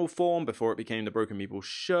original form before it became the Broken People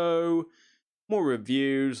Show. More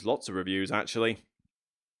reviews, lots of reviews actually,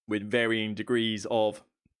 with varying degrees of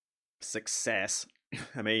success.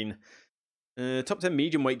 I mean, top 10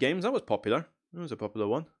 medium weight games, that was popular. That was a popular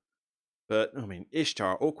one. But, I mean,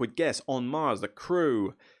 Ishtar, Awkward Guess, On Mars, The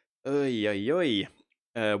Crew, Warpgate,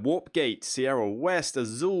 Sierra West,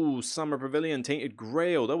 Azul, Summer Pavilion, Tainted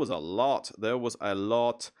Grail. There was a lot.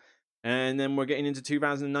 And then we're getting into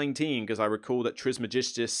 2019, because I recall that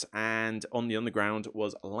Trismegistus and On the Underground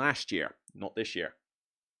was last year, not this year.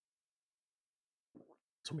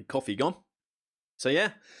 So my coffee gone. So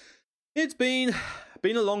yeah, it's been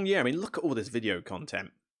a long year. I mean, look at all this video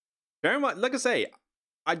content. Very much, like I say,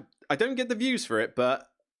 I don't get the views for it, but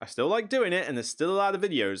I still like doing it, and there's still a lot of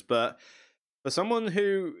videos. But for someone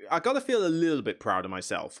who, I gotta feel a little bit proud of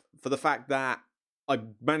myself for the fact that I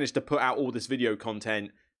managed to put out all this video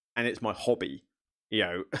content, and it's my hobby. You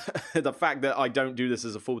know, the fact that I don't do this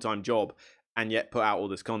as a full-time job and yet put out all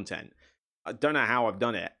this content. I don't know how I've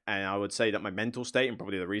done it, and I would say that my mental state and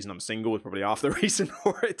probably the reason I'm single is probably half the reason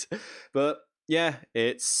for it. But yeah,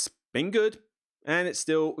 it's been good, and it's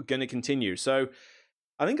still going to continue. So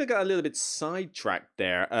I think I got a little bit sidetracked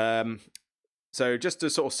there. So just to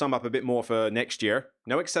sort of sum up a bit more for next year,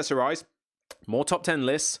 no Accessorize, more top 10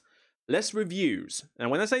 lists, less reviews. And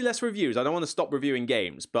when I say less reviews, I don't want to stop reviewing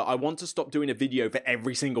games, but I want to stop doing a video for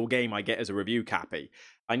every single game I get as a review cappy.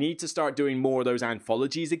 I need to start doing more of those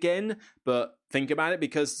anthologies again, but think about it,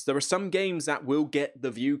 because there are some games that will get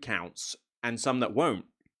the view counts and some that won't.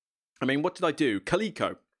 I mean, what did I do?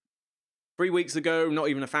 Calico. 3 weeks ago, not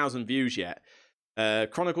even 1,000 views yet.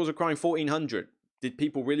 Chronicles of Crime 1,400. Did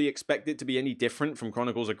people really expect it to be any different from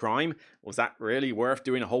Chronicles of Crime? Was that really worth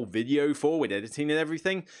doing a whole video for with editing and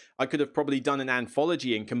everything? I could have probably done an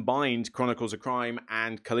anthology and combined Chronicles of Crime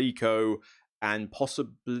and Calico and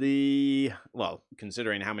possibly, well,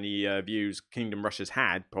 considering how many views Kingdom Rush has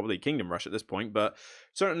had, probably Kingdom Rush at this point, but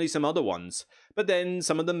certainly some other ones. But then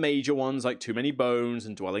some of the major ones like Too Many Bones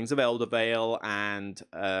and Dwellings of Eldervale and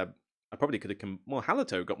I probably could have well,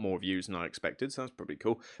 Halito got more views than I expected, so that's probably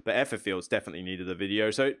cool. But Efferfield's definitely needed a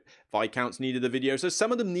video, so Viscounts needed a video. So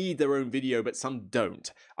some of them need their own video, but some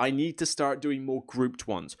don't. I need to start doing more grouped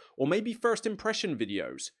ones, or maybe first impression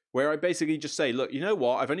videos, where I basically just say, look, you know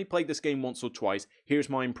what? I've only played this game once or twice. Here's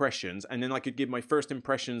my impressions, and then I could give my first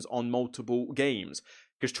impressions on multiple games.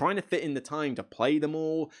 Because trying to fit in the time to play them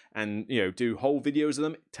all and, you know, do whole videos of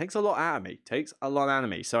them, it takes a lot out of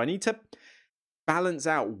me. So I need to balance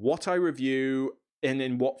out what I review and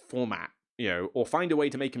in what format, you know, or find a way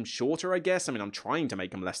to make them shorter, I guess. I mean, I'm trying to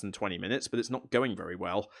make them less than 20 minutes, but it's not going very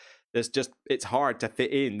well. It's hard to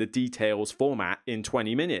fit in the details format in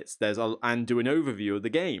 20 minutes. And do an overview of the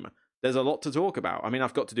game. There's a lot to talk about. I mean,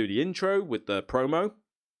 I've got to do the intro with the promo.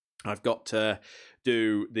 I've got to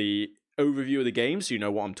do the overview of the game so you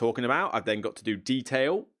know what I'm talking about. I've then got to do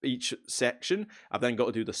detail each section. I've then got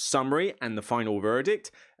to do the summary and the final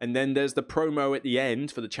verdict. And then there's the promo at the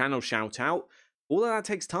end for the channel shout out. All of that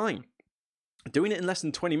takes time. Doing it in less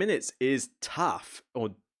than 20 minutes is tough or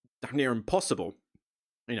damn near impossible.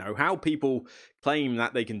 You know, how people claim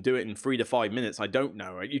that they can do it in 3 to 5 minutes, I don't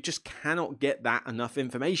know. You just cannot get that enough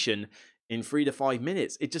information in 3 to 5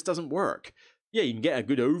 minutes. It just doesn't work. Yeah, you can get a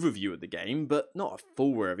good overview of the game, but not a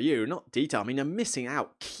full review, not detail. I mean, you're missing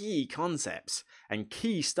out key concepts and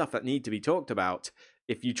key stuff that need to be talked about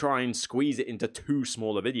if you try and squeeze it into too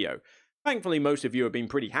small a video. Thankfully, most of you have been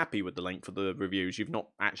pretty happy with the length of the reviews. You've not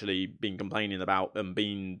actually been complaining about them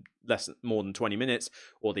being more than 20 minutes,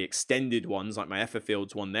 or the extended ones, like my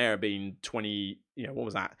Efferfields one there being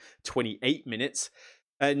 28 minutes.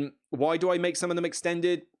 And why do I make some of them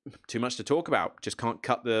extended? Too much to talk about. Just can't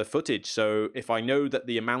cut the footage. So if I know that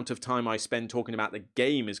the amount of time I spend talking about the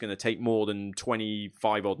game is going to take more than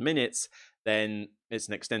 25 odd minutes, then it's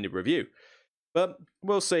an extended review. But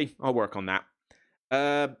we'll see. I'll work on that.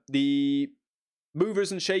 The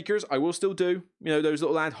movers and shakers, I will still do. You know, those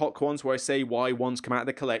little ad hoc ones where I say why one's come out of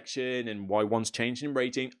the collection and why one's changed in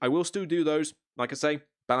rating. I will still do those. Like I say,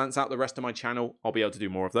 balance out the rest of my channel. I'll be able to do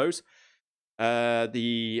more of those.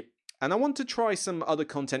 And I want to try some other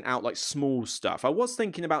content out, like small stuff. I was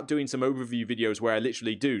thinking about doing some overview videos where I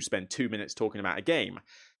literally do spend 2 minutes talking about a game,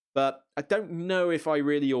 but I don't know if I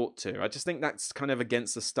really ought to. I just think that's kind of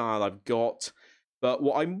against the style I've got. But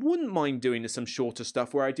what I wouldn't mind doing is some shorter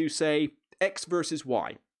stuff where I do say X versus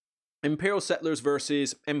Y. Imperial Settlers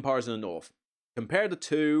versus Empires in the North. Compare the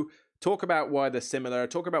two. Talk about why they're similar,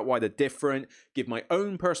 talk about why they're different, give my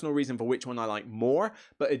own personal reason for which one I like more,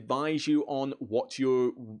 but advise you on what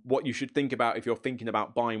you should think about if you're thinking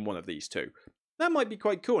about buying one of these two. That might be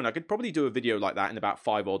quite cool, and I could probably do a video like that in about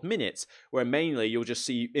 5 odd minutes, where mainly you'll just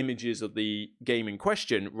see images of the game in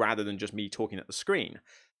question rather than just me talking at the screen.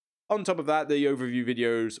 On top of that, the overview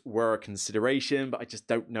videos were a consideration, but I just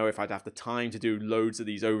don't know if I'd have the time to do loads of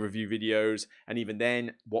these overview videos. And even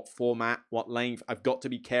then, what format, what length? I've got to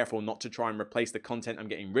be careful not to try and replace the content I'm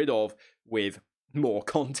getting rid of with more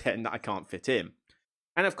content that I can't fit in.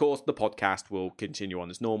 And of course, the podcast will continue on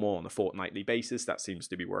as normal on a fortnightly basis. That seems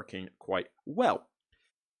to be working quite well.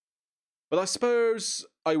 But I suppose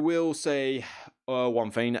I will say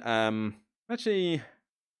one thing.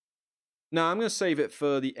 No, I'm going to save it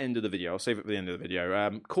for the end of the video. I'll save it for the end of the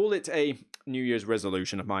video. Call it a New Year's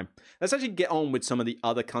resolution of mine. Let's actually get on with some of the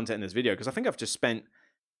other content in this video, because I think I've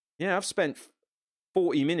spent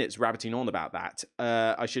 40 minutes rabbiting on about that.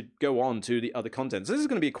 I should go on to the other content. So this is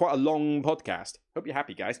going to be quite a long podcast. Hope you're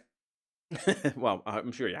happy, guys. Well,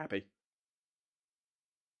 I'm sure you're happy.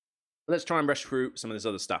 Let's try and rush through some of this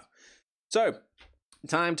other stuff. So,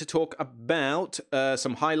 time to talk about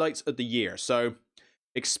some highlights of the year. So,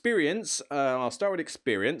 experience, I'll start with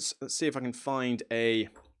experience. Let's see if I can find a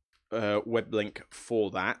web link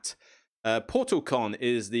for that. PortalCon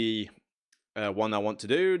is the one I want to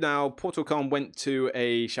do. Now, PortalCon went to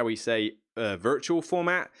a, shall we say, virtual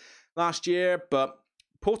format last year, but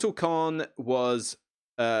PortalCon was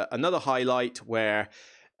another highlight where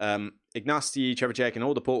Ignacy, Trevor, and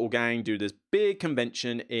all the Portal gang do this big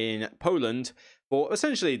convention in Poland for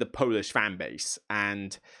essentially the Polish fan base.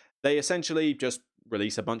 And they essentially just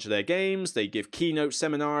release a bunch of their games. They give keynote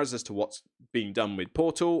seminars as to what's being done with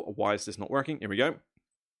Portal. Why is this not working? Here we go.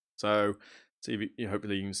 So see if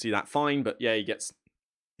hopefully you can see that fine. But yeah,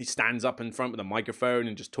 he stands up in front with a microphone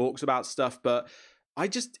and just talks about stuff. But I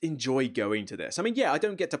just enjoy going to this. I mean, yeah, I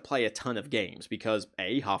don't get to play a ton of games because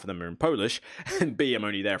A, half of them are in Polish, and B, I'm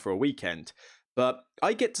only there for a weekend. But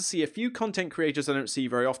I get to see a few content creators I don't see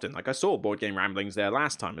very often. Like I saw Board Game Ramblings there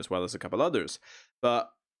last time, as well as a couple others. But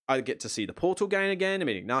I get to see the Portal gang again. I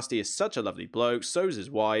mean, Ignacy is such a lovely bloke. So's his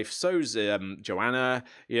wife. So's Joanna,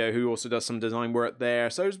 who also does some design work there.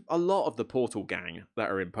 So's a lot of the Portal gang that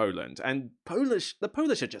are in Poland. And the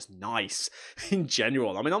Polish are just nice in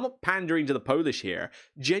general. I mean, I'm not pandering to the Polish here.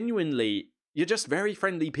 Genuinely, you're just very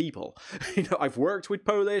friendly people. I've worked with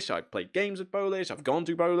Polish. I've played games with Polish. I've gone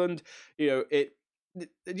to Poland. It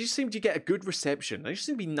just seemed to get a good reception. They just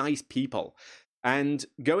seem to be nice people. And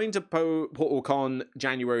going to PortalCon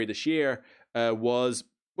January this year was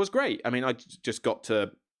great. I mean, I just got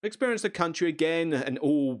to experience the country again, and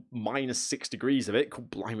all minus 6 degrees of it.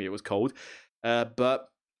 Blimey, it was cold. But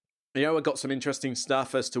I got some interesting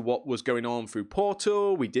stuff as to what was going on through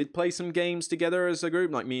Portal. We did play some games together as a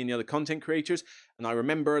group, like me and the other content creators. And I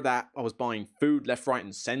remember that I was buying food left, right,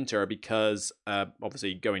 and center because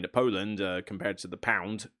obviously going to Poland compared to the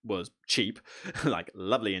pound was cheap, like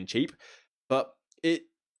lovely and cheap. But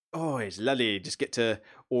it's lovely. Just get to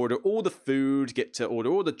order all the food, get to order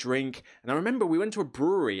all the drink. And I remember we went to a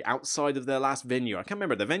brewery outside of their last venue. I can't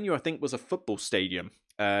remember. The venue, I think, was a football stadium,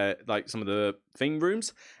 like some of the thing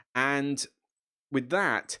rooms. And with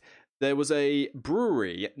that, there was a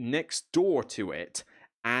brewery next door to it.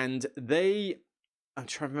 And I'm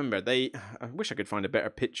trying to remember. I wish I could find a better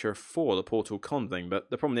picture for the PortalCon thing. But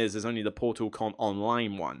the problem is there's only the PortalCon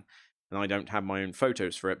online one. And I don't have my own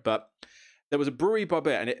photos for it. But there was a brewery by it,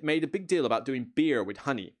 and it made a big deal about doing beer with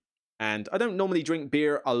honey. And I don't normally drink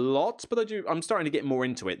beer a lot, but I'm starting to get more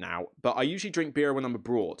into it now. But I usually drink beer when I'm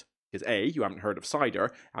abroad. Because A, you haven't heard of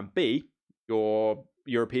cider, and B, your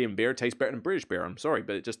European beer tastes better than British beer. I'm sorry,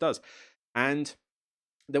 but it just does. And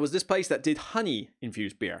there was this place that did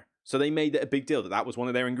honey-infused beer. So they made it a big deal that was one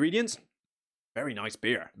of their ingredients. Very nice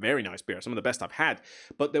beer. Some of the best I've had.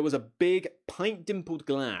 But there was a big pint-dimpled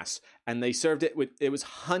glass, and they served it with, it was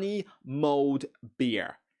honey mulled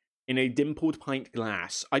beer in a dimpled pint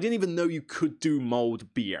glass. I didn't even know you could do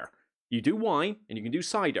mulled beer. You do wine, and you can do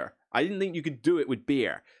cider. I didn't think you could do it with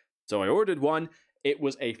beer. So I ordered one. It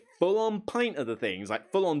was a full-on pint of the things,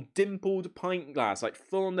 like full-on dimpled pint glass, like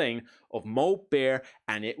full-on thing of mulled beer,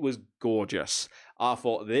 and it was gorgeous. I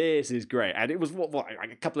thought, this is great. And it was,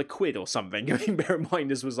 like a couple of quid or something. I mean, bear in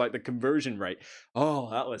mind, this was like the conversion rate.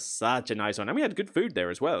 Oh, that was such a nice one. And we had good food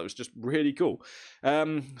there as well. It was just really cool.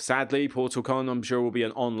 Sadly, PortalCon, I'm sure, will be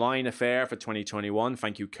an online affair for 2021.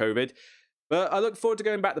 Thank you, COVID. But I look forward to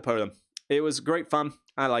going back to Poland. It was great fun.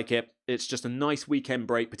 I like it. It's just a nice weekend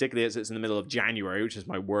break, particularly as it's in the middle of January, which is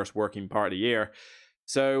my worst working part of the year.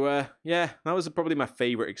 So, yeah, that was probably my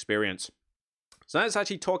favorite experience. So let's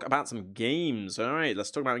actually talk about some games. All right,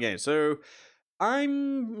 let's talk about games. So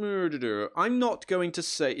I'm not going to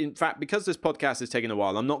say, in fact, because this podcast is taking a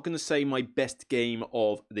while, I'm not going to say my best game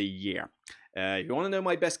of the year. If you want to know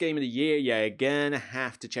my best game of the year, you're going to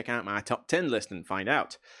have to check out my top 10 list and find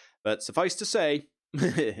out. But suffice to say,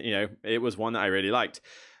 it was one that I really liked.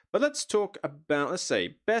 But let's talk about, let's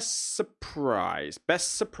say, best surprise.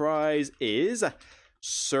 Best surprise is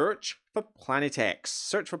Search for Planet X.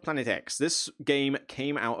 Search for Planet X. This game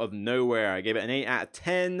came out of nowhere. I gave it an 8 out of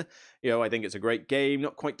 10. I think it's a great game.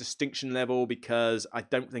 Not quite distinction level because I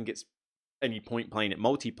don't think it's any point playing it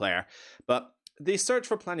multiplayer. But the Search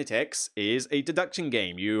for Planet X is a deduction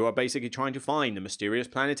game. You are basically trying to find the mysterious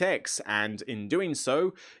Planet X, and in doing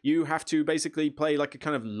so, you have to basically play like a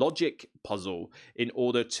kind of logic puzzle in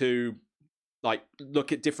order to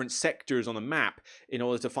look at different sectors on the map in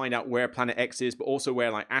order to find out where Planet X is, but also where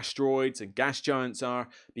like asteroids and gas giants are,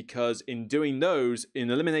 because in doing those, in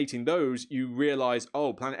eliminating those, you realize,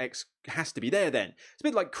 oh, Planet X has to be there then. It's a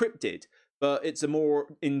bit like Cryptid, but it's a more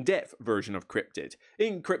in-depth version of Cryptid.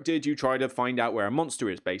 In Cryptid, you try to find out where a monster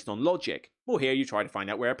is based on logic. Well, here you try to find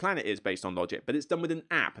out where a planet is based on logic, but it's done with an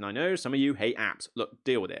app, and I know some of you hate apps. Look,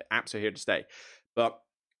 deal with it. Apps are here to stay. But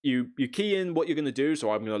you key in what you're going to do,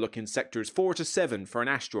 so I'm going to look in sectors 4 to 7 for an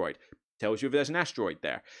asteroid. Tells you if there's an asteroid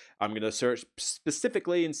there. I'm going to search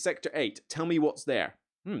specifically in sector 8. Tell me what's there.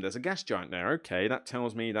 There's a gas giant there. Okay, that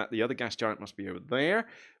tells me that the other gas giant must be over there,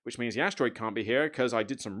 which means the asteroid can't be here because I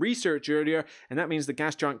did some research earlier, and that means the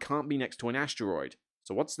gas giant can't be next to an asteroid.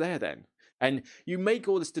 So what's there then? And you make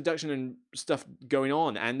all this deduction and stuff going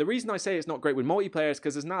on, and the reason I say it's not great with multiplayer is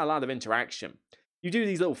because there's not a lot of interaction. You do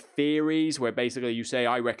these little theories where basically you say,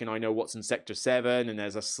 I reckon I know what's in Sector 7, and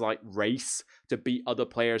there's a slight race to beat other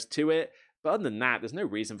players to it. But other than that, there's no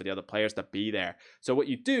reason for the other players to be there. So what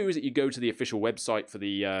you do is that you go to the official website for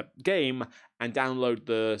the game and download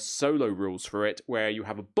the solo rules for it, where you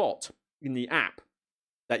have a bot in the app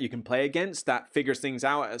that you can play against that figures things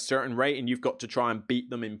out at a certain rate, and you've got to try and beat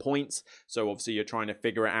them in points. So obviously you're trying to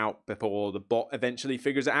figure it out before the bot eventually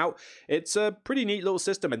figures it out. It's a pretty neat little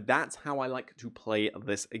system, and that's how I like to play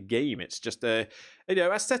this game. It's just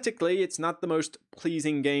aesthetically, it's not the most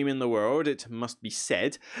pleasing game in the world, it must be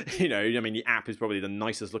said. The app is probably the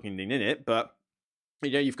nicest looking thing in it, but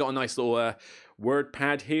you've got a nice little word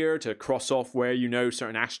pad here to cross off where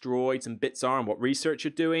certain asteroids and bits are and what research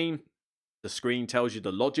you're doing. The screen tells you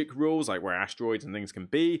the logic rules, like where asteroids and things can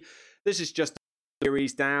be. This is just a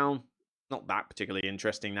series down. Not that particularly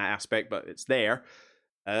interesting, that aspect, but it's there.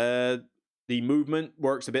 The movement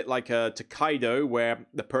works a bit like a Tokaido, where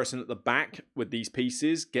the person at the back with these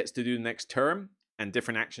pieces gets to do the next turn, and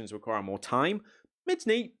different actions require more time. It's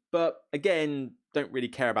neat, but again, don't really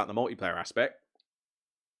care about the multiplayer aspect.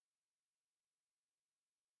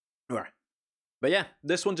 Alright. But yeah,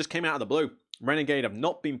 this one just came out of the blue. Renegade have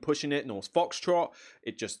not been pushing it, Norse Foxtrot.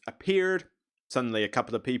 It just appeared. Suddenly a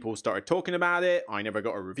couple of people started talking about it. I never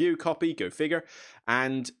got a review copy, go figure.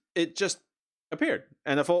 And it just appeared.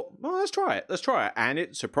 And I thought, well, let's try it. And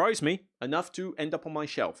it surprised me enough to end up on my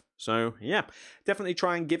shelf. So yeah, definitely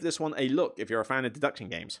try and give this one a look if you're a fan of deduction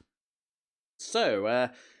games. So,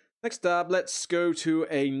 next up, let's go to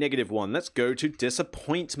a negative one. Let's go to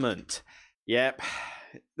disappointment. Yep.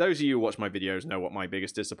 Those of you who watch my videos know what my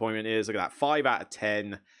biggest disappointment is. Look at that, 5 out of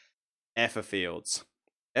 10. Efferfields.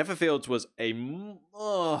 Efferfields was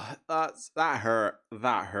that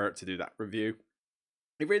hurt to do that review.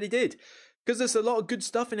 It really did. Because there's a lot of good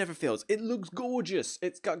stuff in Everfields. It looks gorgeous.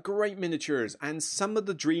 It's got great miniatures. And some of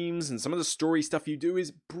the dreams and some of the story stuff you do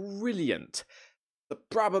is brilliant. The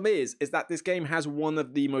problem is that this game has one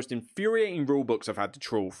of the most infuriating rulebooks I've had to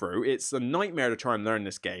trawl through. It's a nightmare to try and learn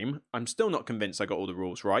this game. I'm still not convinced I got all the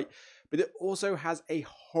rules right. But it also has a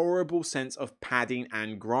horrible sense of padding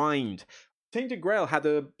and grind. Tainted Grail had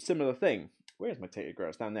a similar thing. Where's my Tainted Grail?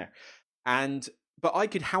 It's down there. But I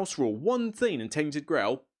could house rule one thing in Tainted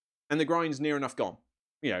Grail, and the grind's near enough gone.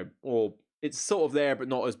 Or it's sort of there, but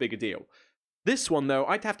not as big a deal. This one, though,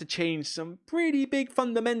 I'd have to change some pretty big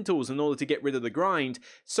fundamentals in order to get rid of the grind,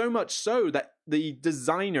 so much so that the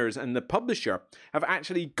designers and the publisher have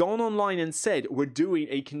actually gone online and said we're doing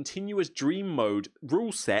a continuous dream mode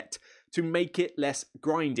rule set to make it less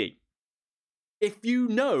grindy. If you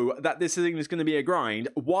know that this thing is going to be a grind,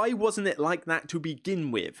 why wasn't it like that to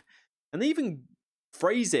begin with? And they even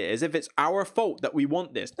phrase it as if it's our fault that we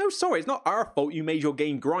want this. No, sorry, it's not our fault you made your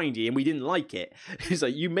game grindy and we didn't like it. It's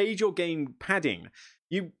like you made your game padding.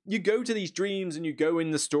 You go to these dreams and you go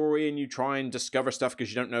in the story and you try and discover stuff because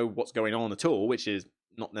you don't know what's going on at all, which is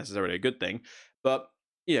not necessarily a good thing. But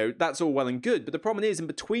that's all well and good. But the problem is, in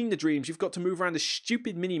between the dreams, you've got to move around a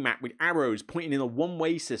stupid mini-map with arrows pointing in a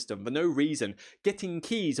one-way system for no reason, getting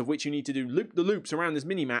keys of which you need to do loop-the-loops around this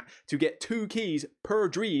mini-map to get 2 keys per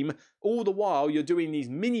dream. All the while, you're doing these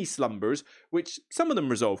mini-slumbers, which some of them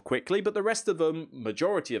resolve quickly, but the rest of them,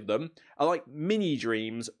 majority of them, are like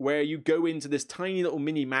mini-dreams where you go into this tiny little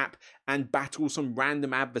mini-map and battle some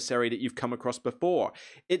random adversary that you've come across before.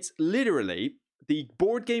 It's literally the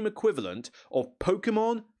board game equivalent of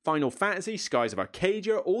Pokemon, Final Fantasy, Skies of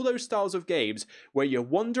Arcadia, all those styles of games where you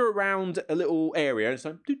wander around a little area and it's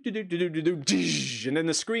like and then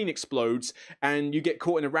the screen explodes and you get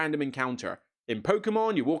caught in a random encounter. In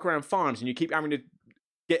Pokemon, you walk around farms and you keep having to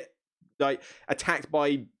get attacked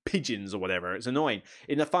by pigeons or whatever. It's annoying.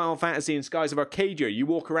 In the Final Fantasy and Skies of Arcadia, you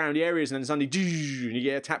walk around the areas and then suddenly and you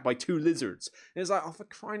get attacked by 2 lizards. And it's like, oh, for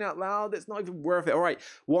crying out loud, it's not even worth it. All right,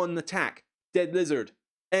 1 attack. Dead lizard.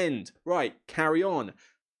 End. Right. Carry on.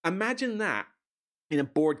 Imagine that in a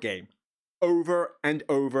board game over and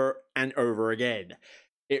over and over again.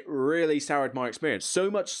 it really soured my experience. So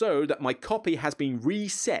much so that my copy has been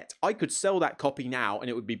reset. I could sell that copy now and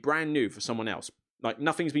it would be brand new for someone else. Like,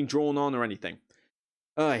 nothing's been drawn on or anything.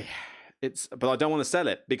 But I don't want to sell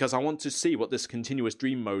it because I want to see what this continuous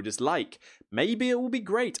dream mode is like. Maybe it will be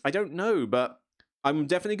great. I don't know, but I'm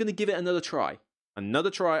definitely going to give it another try.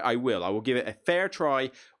 Another try, I will. I will give it a fair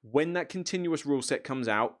try when that continuous rule set comes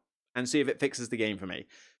out and see if it fixes the game for me.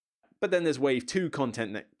 But then there's Wave 2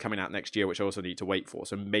 content coming out next year, which I also need to wait for,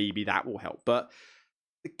 so maybe that will help. But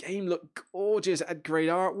the game looked gorgeous. It had great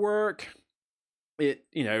artwork. It,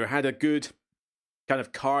 had a good kind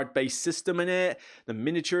of card-based system in it. The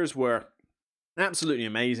miniatures were absolutely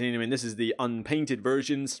amazing. I mean, this is the unpainted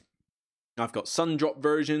versions. I've got Sundrop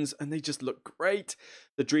versions, and they just look great.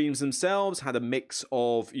 The dreams themselves had a mix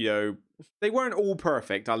of, they weren't all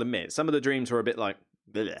perfect, I'll admit. Some of the dreams were a bit like,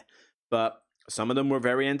 bleh, but some of them were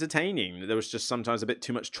very entertaining. There was just sometimes a bit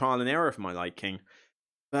too much trial and error for my liking.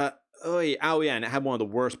 But, and it had one of the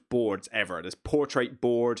worst boards ever. This portrait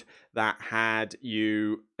board that had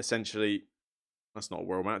you essentially... That's not a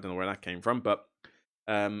world map. I don't know where that came from, but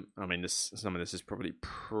some of this is probably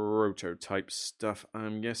prototype stuff,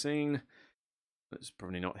 I'm guessing. That's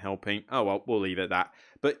probably not helping. Oh, well, we'll leave it at that.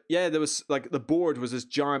 But yeah, there was the board was this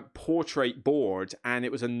giant portrait board, and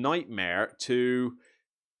it was a nightmare to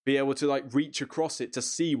be able to reach across it to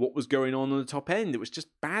see what was going on the top end. It was just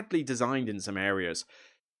badly designed in some areas.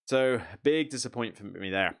 So, big disappointment for me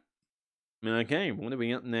there. Okay, what are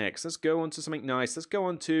we got next? Let's go on to something nice. Let's go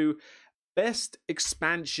on to Best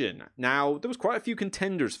Expansion. Now, there was quite a few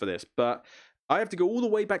contenders for this, but I have to go all the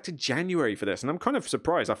way back to January for this, and I'm kind of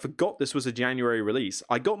surprised. I forgot this was a January release.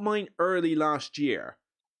 I got mine early last year,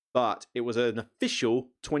 but it was an official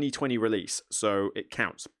 2020 release, so it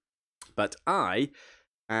counts. But I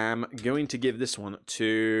am going to give this one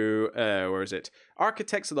to, where is it?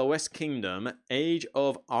 Architects of the West Kingdom, Age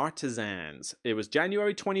of Artisans. It was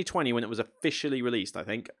January 2020 when it was officially released, I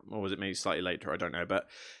think. Or was it maybe slightly later? I don't know, but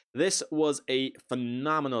this was a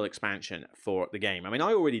phenomenal expansion for the game. I mean,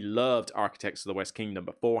 I already loved Architects of the West Kingdom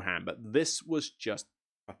beforehand, but this was just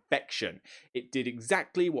perfection. It did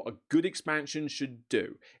exactly what a good expansion should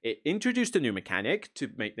do. It introduced a new mechanic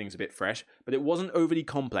to make things a bit fresh, but it wasn't overly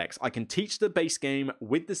complex. I can teach the base game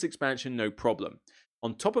with this expansion, no problem.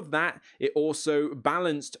 On top of that, it also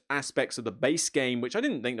balanced aspects of the base game, which I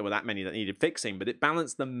didn't think there were that many that needed fixing, but it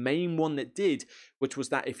balanced the main one that did, which was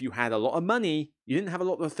that if you had a lot of money, you didn't have a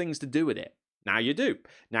lot of things to do with it. Now you do.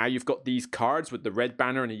 Now you've got these cards with the red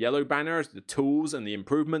banner and the yellow banner, the tools and the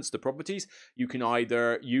improvements, the properties. You can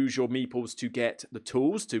either use your meeples to get the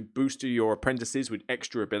tools to boost your apprentices with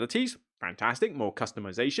extra abilities. Fantastic, more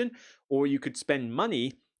customization. Or you could spend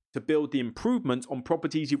money to build the improvements on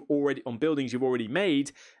buildings you've already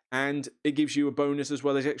made, and it gives you a bonus as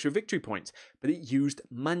well as extra victory points. But it used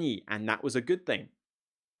money, and that was a good thing.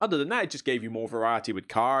 Other than that, it just gave you more variety with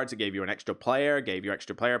cards. It gave you an extra player, gave you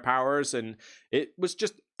extra player powers, and it was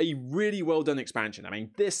just a really well done expansion. I mean,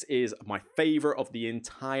 this is my favorite of the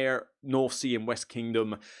entire North Sea and West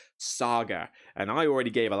Kingdom saga, and I already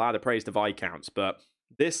gave a lot of praise to Viscounts, but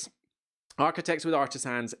this Architects with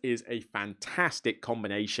Artisans is a fantastic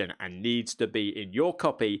combination and needs to be in your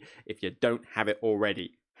copy if you don't have it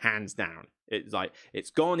already, hands down. It's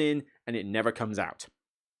gone in and it never comes out.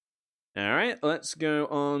 All right, let's go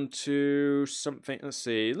on to something. Let's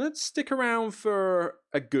see. Let's stick around for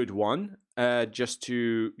a good one. Let's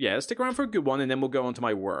stick around for a good one, and then we'll go on to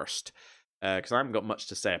my worst. Because I haven't got much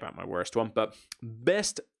to say about my worst one. But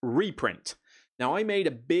best reprint. Now, I made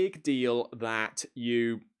a big deal that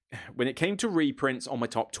when it came to reprints on my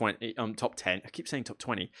top 10. I keep saying top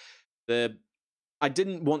 20. I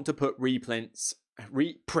didn't want to put reprints.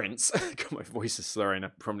 God, my voice is slurring.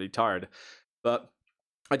 I'm probably tired, but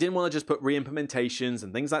I didn't want to just put re-implementations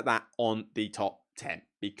and things like that on the top 10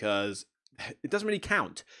 because it doesn't really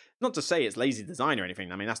count. Not to say it's lazy design or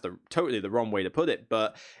anything. I mean, that's totally the wrong way to put it,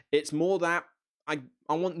 but it's more that I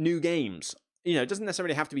want new games. It doesn't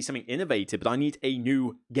necessarily have to be something innovative, but I need a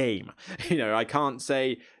new game. I can't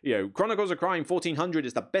say, Chronicles of Crime 1400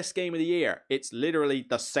 is the best game of the year. It's literally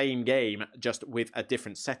the same game, just with a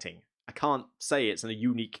different setting. I can't say it's a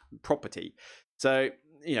unique property. So,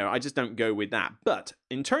 I just don't go with that. But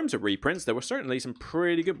in terms of reprints, there were certainly some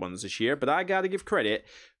pretty good ones this year, but I got to give credit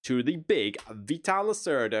to the big Vital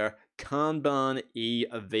Lacerda Kanban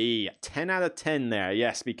EV. 10 out of 10 there,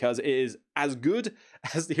 yes, because it is as good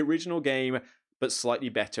as the original game, but slightly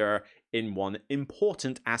better in one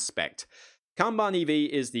important aspect. Kanban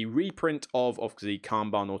EV is the reprint of the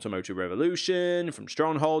Kanban Automotive Revolution from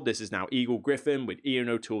Stronghold. This is now Eagle Griffin with Ian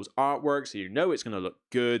O'Toole's artwork, so it's going to look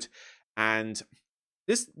good. And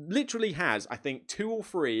This literally has, I think, 2 or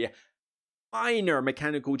 3 minor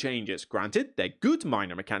mechanical changes. Granted, they're good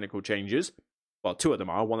minor mechanical changes. Well, 2 of them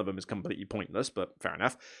are. One of them is completely pointless, but fair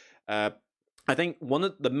enough. I think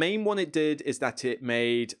the main one it did is that it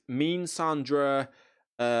made Mean Sandra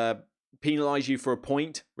penalize you for a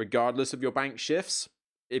point, regardless of your bank shifts.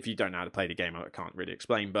 If you don't know how to play the game, I can't really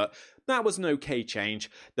explain, but that was an okay change.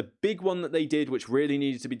 The big one that they did, which really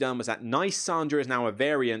needed to be done, was that Nice Sandra is now a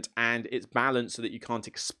variant, and it's balanced so that you can't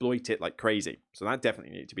exploit it like crazy. So that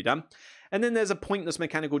definitely needed to be done. And then there's a pointless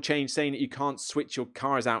mechanical change saying that you can't switch your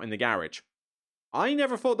cars out in the garage. I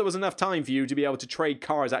never thought there was enough time for you to be able to trade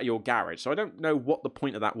cars out of your garage, so I don't know what the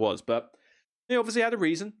point of that was, but they obviously had a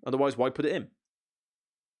reason, otherwise why put it in?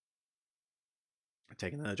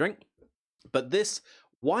 Taking another drink. But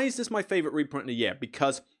why is this my favourite reprint of the year?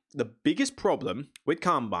 Because the biggest problem with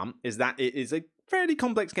Kanban is that it is a fairly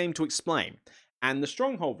complex game to explain. And the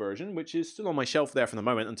Stronghold version, which is still on my shelf there for the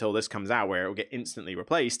moment until this comes out where it will get instantly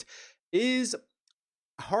replaced, is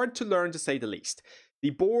hard to learn to say the least.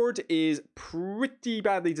 The board is pretty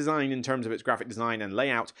badly designed in terms of its graphic design and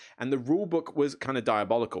layout, and the rulebook was kind of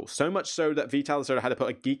diabolical. So much so that Vital sort of had to put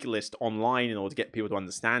a geek list online in order to get people to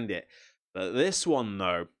understand it. But this one,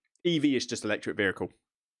 though, EV is just electric vehicle.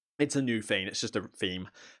 It's a new thing. It's just a theme.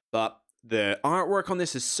 But the artwork on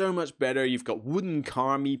this is so much better. You've got wooden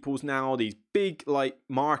car meeples now. These big,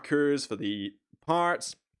 markers for the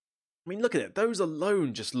parts. I mean, look at it. Those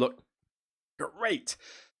alone just look great.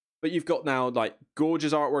 But you've got now,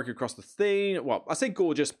 gorgeous artwork across the thing. Well, I say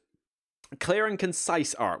gorgeous. Clear and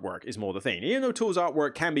concise artwork is more the thing. Even though Tool's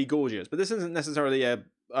artwork can be gorgeous. But this isn't necessarily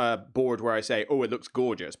a board where I say, oh, it looks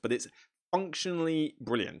gorgeous. But it's functionally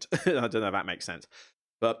brilliant. I don't know if that makes sense.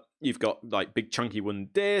 But you've got big chunky wooden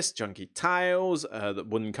discs, chunky tiles, the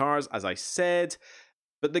wooden cars, as I said.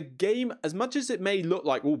 But the game, as much as it may look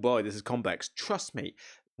like, oh boy, this is complex, trust me,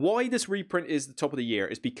 why this reprint is the top of the year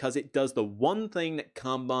is because it does the one thing that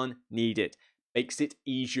Kanban needed. Makes it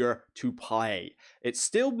easier to play. It's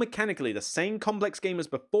still mechanically the same complex game as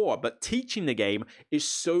before, but teaching the game is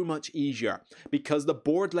so much easier because the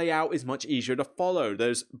board layout is much easier to follow.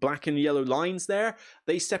 There's black and yellow lines there.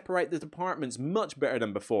 They separate the departments much better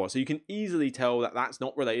than before, so you can easily tell that that's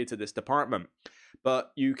not related to this department.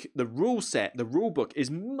 But the rule set, the rule book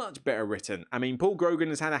is much better written. I mean, Paul Grogan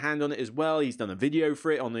has had a hand on it as well. He's done a video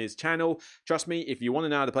for it on his channel. Trust me, if you want to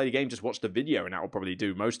know how to play the game, just watch the video and that will probably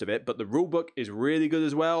do most of it. But the rule book is really good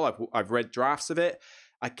as well. I've read drafts of it.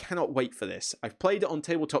 I cannot wait for this. I've played it on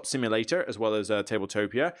Tabletop Simulator as well as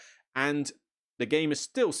Tabletopia, and the game is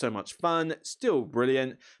still so much fun, still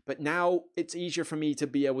brilliant, but now it's easier for me to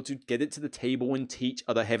be able to get it to the table and teach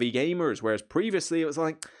other heavy gamers, whereas previously it was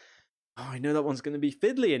like, oh, I know that one's going to be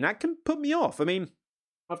fiddly, and that can put me off. I mean,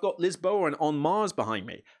 I've got Lisboa and On Mars behind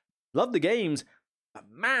me. Love the games, but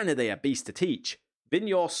man, are they a beast to teach.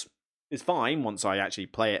 Vinyos is fine once I actually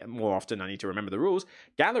play it more often. I need to remember the rules.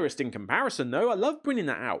 Gallerist in comparison, though, I love bringing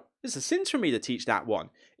that out. It's a sin for me to teach that one.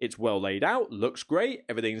 It's well laid out, looks great,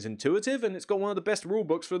 everything's intuitive, and it's got one of the best rule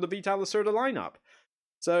books for the Vital Lacerda lineup.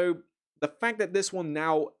 So the fact that this one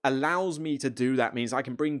now allows me to do that means I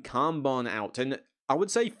can bring Kanban out, and I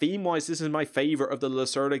would say theme-wise, this is my favourite of the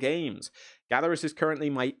Lacerda games. Gallerist is currently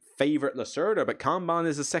my favourite Lacerda, but Kanban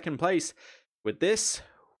is the second place. With this,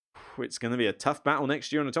 it's going to be a tough battle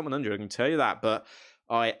next year on the top 100, I can tell you that, but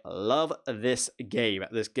I love this game.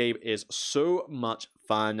 This game is so much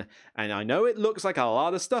fun, and I know it looks like a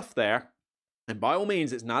lot of stuff there, and by all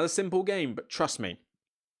means, it's not a simple game, but trust me,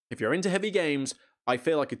 if you're into heavy games, I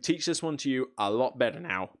feel I could teach this one to you a lot better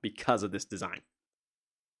now because of this design.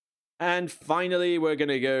 And finally, we're going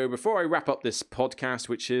to go, before I wrap up this podcast,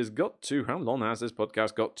 which has got to, how long has this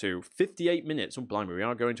podcast got to? 58 minutes. Oh, blimey, we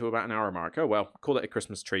are going to about an hour mark. Oh, well, call it a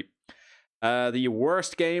Christmas treat. The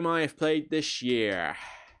worst game I have played this year.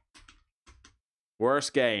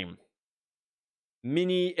 Worst game.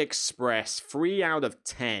 Mini Express, 3 out of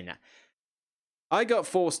 10. I got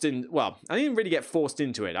forced in, well, I didn't really get forced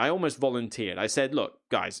into it. I almost volunteered. I said, look,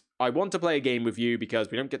 guys, I want to play a game with you because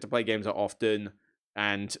we don't get to play games that often,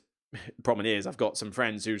 and the problem is I've got some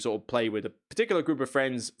friends who sort of play with a particular group of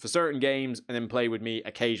friends for certain games and then play with me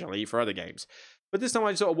occasionally for other games. But this time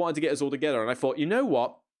I sort of wanted to get us all together, and I thought, you know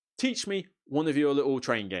what? Teach me one of your little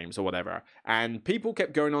train games or whatever. And people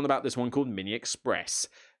kept going on about this one called Mini Express.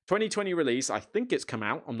 2020 release, I think it's come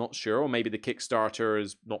out, I'm not sure, or maybe the Kickstarter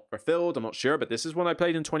is not fulfilled, I'm not sure, but this is one I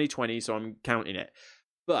played in 2020, so I'm counting it.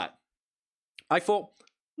 But I thought,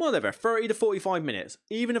 whatever, 30 to 45 minutes,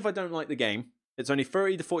 even if I don't like the game, it's only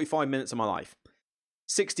 30 to 45 minutes of my life.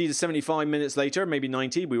 60 to 75 minutes later, maybe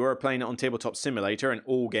 90, we were playing it on Tabletop Simulator, and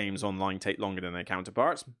all games online take longer than their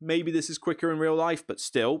counterparts. Maybe this is quicker in real life, but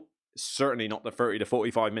still, certainly not the 30 to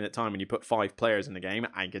 45 minute time when you put 5 players in the game,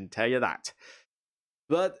 I can tell you that.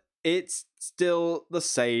 But it's still the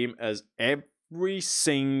same as every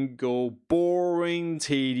single boring,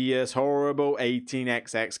 tedious, horrible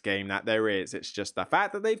 18xx game that there is. It's just the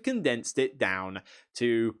fact that they've condensed it down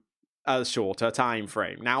to a shorter time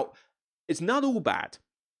frame. Now, it's not all bad.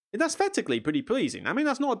 It's aesthetically pretty pleasing. I mean,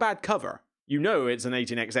 that's not a bad cover. You know it's an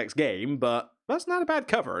 18xx game, but that's not a bad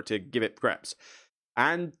cover to give it preps.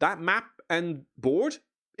 And that map and board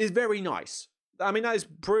is very nice. I mean, that is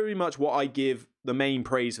pretty much what I give the main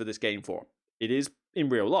praise for this game for. It is, in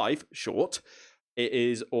real life, short. It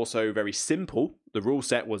is also very simple. The rule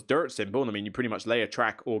set was dirt simple. I mean, you pretty much lay a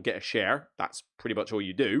track or get a share. That's pretty much all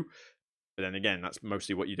you do. But then again, that's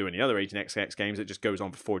mostly what you do in the other 18xx games. It just goes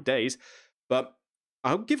on for 4 days. But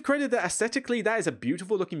I'll give credit that aesthetically, that is a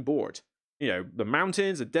beautiful looking board. You know, the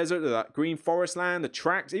mountains, the desert, that green forest land, the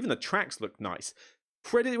tracks, even the tracks look nice.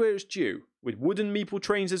 Credit where it's due. With wooden meeple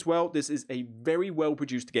trains as well, this is a very well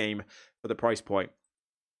produced game for the price point.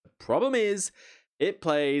 The problem is, it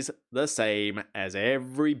plays the same as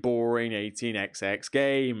every boring 18xx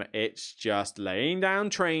game. It's just laying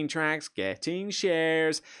down train tracks, getting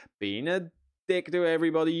shares, being a dick to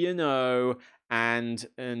everybody you know, and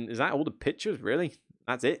is that all the pictures, really?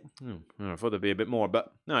 That's it? I thought there'd be a bit more,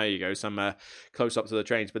 but no, there you go, some close-ups of the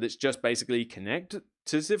trains, but it's just basically connect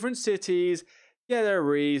to different cities, get a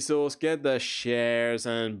resource, get the shares,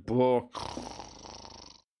 and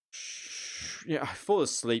I fall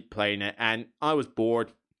asleep playing it, and I was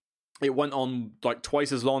bored. It went on like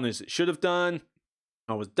twice as long as it should have done.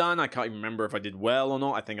 I was done. I can't even remember if I did well or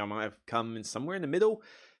not. I think I might have come in somewhere in the middle.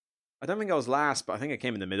 I don't think I was last, but I think I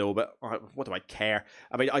came in the middle. But what do I care?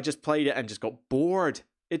 I mean, I just played it and just got bored.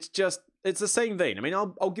 It's the same vein. I mean,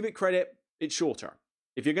 I'll give it credit. It's shorter.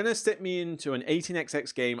 If you're going to stick me into an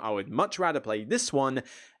 18xx game, I would much rather play this one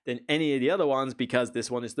than any of the other ones because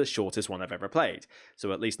this one is the shortest one I've ever played.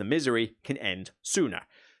 So at least the misery can end sooner.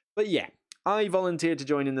 But yeah, I volunteered to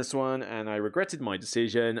join in this one and I regretted my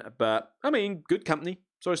decision. But, I mean, good company.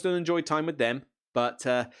 So I still enjoyed time with them. But,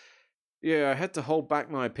 yeah, I had to hold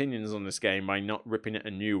back my opinions on this game by not ripping it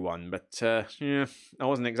a new one. But, yeah, I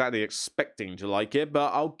wasn't exactly expecting to like it.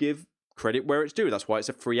 But I'll give credit where it's due. That's why it's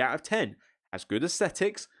a 3 out of 10. Has good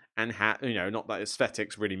aesthetics, and not that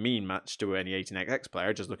aesthetics really mean much to any 18xx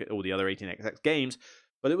player, just look at all the other 18xx games,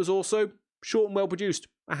 but it was also short and well produced.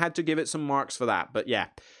 I had to give it some marks for that, but yeah,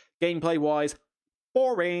 gameplay-wise,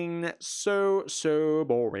 boring, so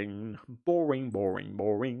boring, boring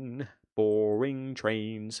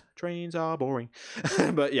trains are boring,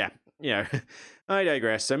 but yeah, I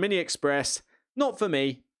digress. So Mini Express, not for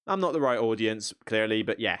me, I'm not the right audience, clearly,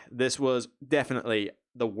 but yeah, this was definitely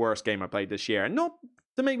the worst game I played this year, and not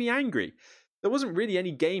to make me angry. There wasn't really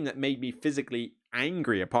any game that made me physically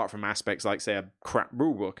angry apart from aspects like, say, a crap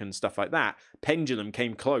rulebook and stuff like that. Pendulum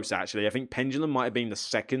came close, actually. I think Pendulum might have been the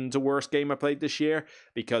second to worst game I played this year,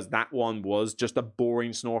 because that one was just a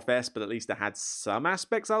boring snorefest, but at least it had some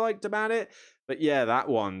aspects I liked about it. But yeah, that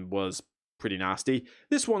one was pretty nasty.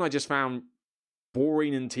 This one I just found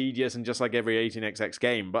boring and tedious and just like every 18xx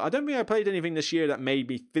game, but I don't think I played anything this year that made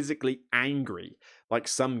me physically angry like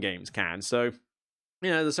some games can, so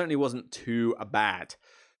there certainly wasn't too bad.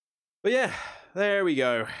 But yeah, there we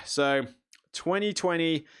go. So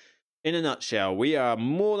 2020 in a nutshell. We are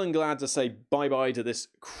more than glad to say bye-bye to this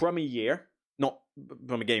crummy year. Not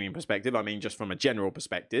from a gaming perspective, I mean just from a general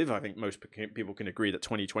perspective. I think most people can agree that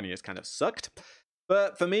 2020 has kind of sucked.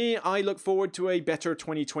 But for me, I look forward to a better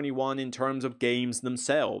 2021 in terms of games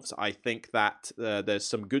themselves. I think that there's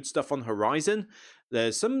some good stuff on Horizon.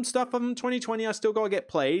 There's some stuff from 2020 I still got to get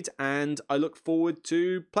played, and I look forward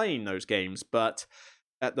to playing those games. But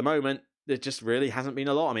at the moment, there just really hasn't been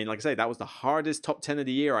a lot. I mean, like I say, that was the hardest top 10 of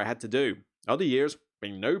the year I had to do. Other years,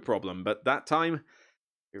 been no problem, but that time,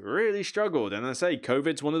 it really struggled. And I say,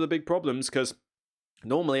 COVID's one of the big problems, because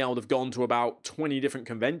normally I would have gone to about 20 different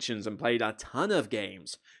conventions and played a ton of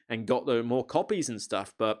games and got the more copies and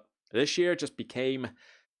stuff, but this year just became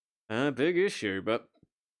a big issue. But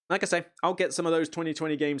like I say, I'll get some of those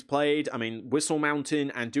 2020 games played. I mean, Whistle Mountain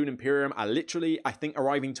and Dune Imperium are literally, I think,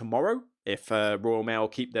 arriving tomorrow if Royal Mail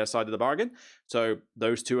keep their side of the bargain. So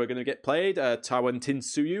those two are going to get played. Taiwan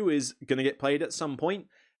Tinsuyu is going to get played at some point.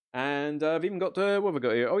 And I've even got, what have I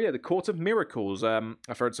got here? Oh yeah, the Court of Miracles.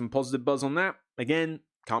 I've heard some positive buzz on that. Again,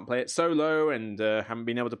 can't play it solo and haven't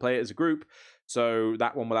been able to play it as a group. So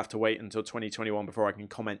that one will have to wait until 2021 before I can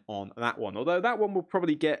comment on that one. Although that one will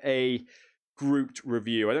probably get a grouped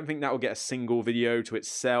review. I don't think that will get a single video to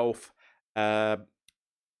itself.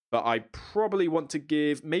 But I probably want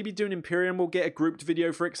to maybe Dune Imperium will get a grouped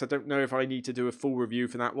video for it, because I don't know if I need to do a full review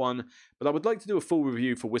for that one. But I would like to do a full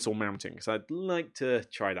review for Whistle Mountain, because I'd like to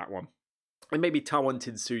try that one. And maybe Tawan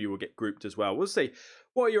Tinsuyu will get grouped as well. We'll see.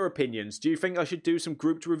 What are your opinions? Do you think I should do some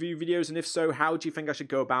grouped review videos? And if so, how do you think I should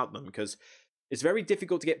go about them? Because it's very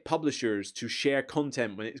difficult to get publishers to share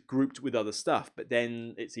content when it's grouped with other stuff. But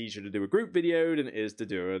then it's easier to do a group video than it is to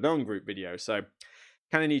do a non-group video. So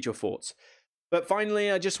kind of need your thoughts. But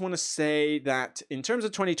finally, I just want to say that in terms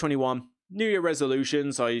of 2021, New Year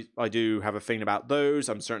resolutions, I do have a thing about those.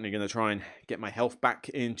 I'm certainly going to try and get my health back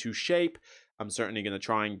into shape. I'm certainly going to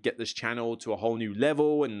try and get this channel to a whole new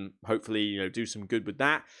level and hopefully, do some good with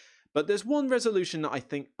that. But there's one resolution that I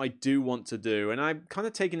think I do want to do, and I'm kind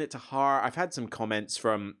of taking it to heart. I've had some comments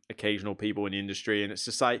from occasional people in the industry, and it's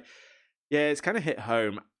just like, yeah, it's kind of hit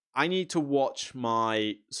home. I need to watch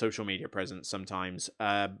my social media presence sometimes.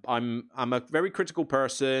 I'm a very critical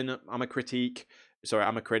person. I'm a critic,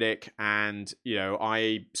 and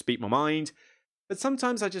I speak my mind. But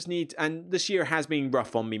sometimes I just need, and this year has been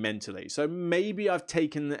rough on me mentally. So maybe I've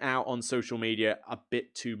taken it out on social media a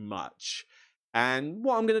bit too much. And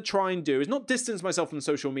what I'm going to try and do is not distance myself from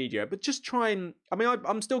social media, but just try and,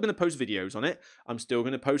 I'm still going to post videos on it. I'm still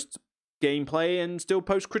going to post gameplay and still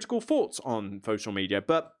post critical thoughts on social media.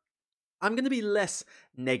 But I'm going to be less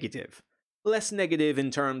negative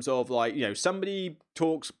in terms of somebody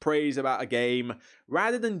talks praise about a game,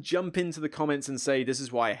 rather than jump into the comments and say, this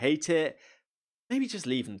is why I hate it. Maybe just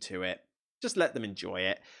leave them to it. Just let them enjoy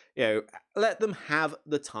it. Let them have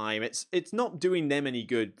the time. It's not doing them any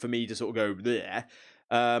good for me to sort of go there.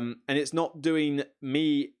 And it's not doing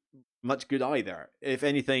me much good either. If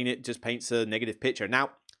anything, it just paints a negative picture. Now,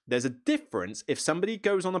 there's a difference if somebody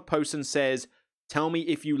goes on a post and says, tell me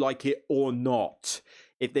if you like it or not.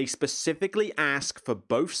 If they specifically ask for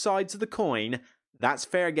both sides of the coin, that's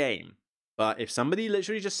fair game. But if somebody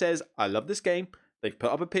literally just says, I love this game, they've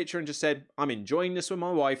put up a picture and just said, I'm enjoying this with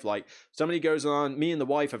my wife, like somebody goes on, me and the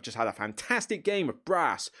wife have just had a fantastic game of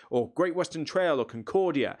Brass or Great Western Trail or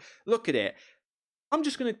Concordia. Look at it. I'm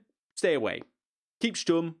just going to stay away. Keep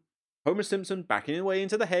stum, Homer Simpson backing away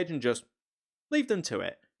into the hedge, and just leave them to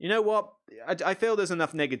it. You know what? I feel there's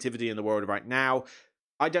enough negativity in the world right now.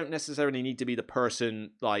 I don't necessarily need to be the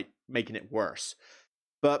person, making it worse.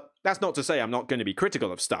 But that's not to say I'm not going to be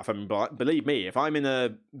critical of stuff. Believe me, if I'm in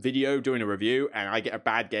a video doing a review and I get a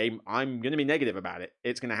bad game, I'm going to be negative about it.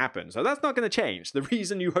 It's going to happen. So that's not going to change. The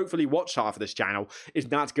reason you hopefully watch half of this channel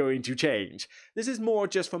is not going to change. This is more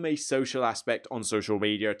just from a social aspect on social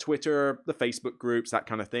media, Twitter, the Facebook groups, that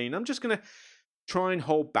kind of thing. I'm just going to try and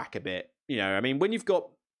hold back a bit. When you've got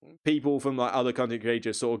people from other content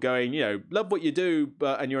creators sort of going, love what you do,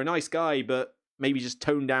 and you're a nice guy, but maybe just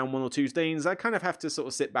tone down one or two things, I kind of have to sort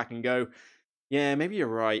of sit back and go, yeah, maybe you're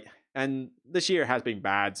right. And this year has been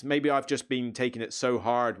bad. Maybe I've just been taking it so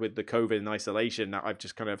hard with the COVID and isolation that I've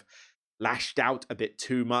just kind of lashed out a bit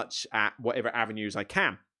too much at whatever avenues I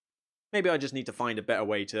can. Maybe I just need to find a better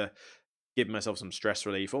way to give myself some stress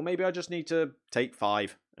relief, or maybe I just need to take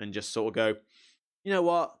 5 and just sort of go, you know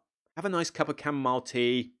what? Have a nice cup of chamomile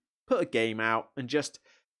tea, put a game out, and just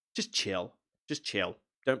chill. Just chill.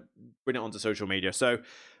 Don't bring it onto social media. So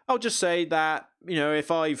I'll just say that,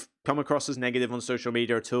 if I've come across as negative on social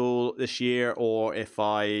media at all this year, or if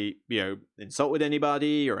I, insulted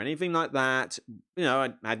anybody or anything like that,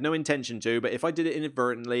 I had no intention to, but if I did it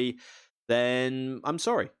inadvertently, then I'm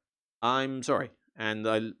sorry. I'm sorry. And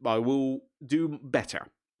I will do better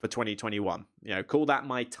for 2021. Call that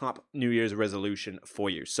my top New Year's resolution for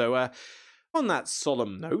you. So on that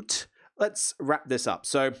solemn note, let's wrap this up.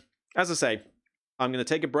 So as I say, I'm going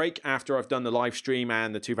to take a break after I've done the live stream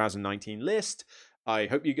and the 2019 list. I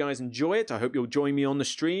hope you guys enjoy it. I hope you'll join me on the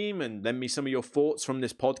stream and lend me some of your thoughts from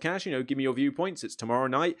this podcast. Give me your viewpoints. It's tomorrow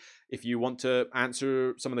night. If you want to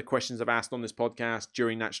answer some of the questions I've asked on this podcast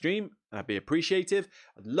during that stream, that'd be appreciative.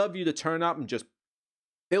 I'd love you to turn up and just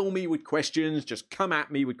fill me with questions. Just come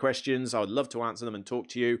at me with questions. I would love to answer them and talk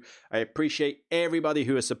to you. I appreciate everybody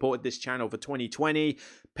who has supported this channel for 2020.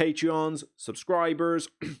 Patreons, subscribers,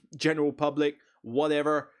 general public,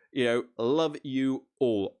 whatever. Love you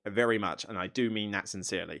all very much. And I do mean that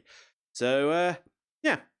sincerely. So,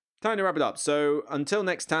 time to wrap it up. So until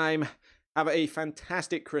next time, have a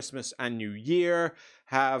fantastic Christmas and New Year.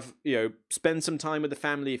 Spend some time with the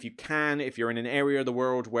family if you can. If you're in an area of the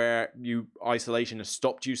world where isolation has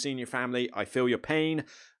stopped you seeing your family, I feel your pain.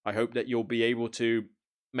 I hope that you'll be able to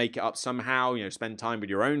make it up somehow. Spend time with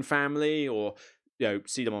your own family, or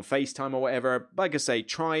see them on FaceTime or whatever. Like I say,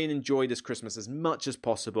 try and enjoy this Christmas as much as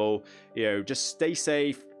possible. Just stay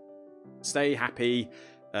safe, stay happy.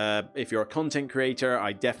 If you're a content creator,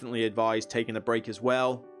 I definitely advise taking a break as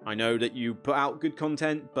well. I know that you put out good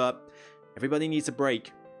content, but everybody needs a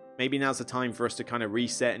break. Maybe now's the time for us to kind of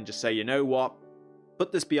reset and just say, you know what?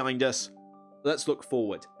 Put this behind us. Let's look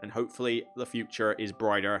forward. And hopefully the future is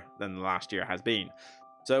brighter than the last year has been.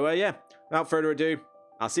 So, without further ado,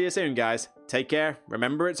 I'll see you soon, guys. Take care.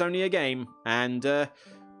 Remember, it's only a game. And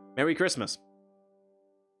Merry Christmas.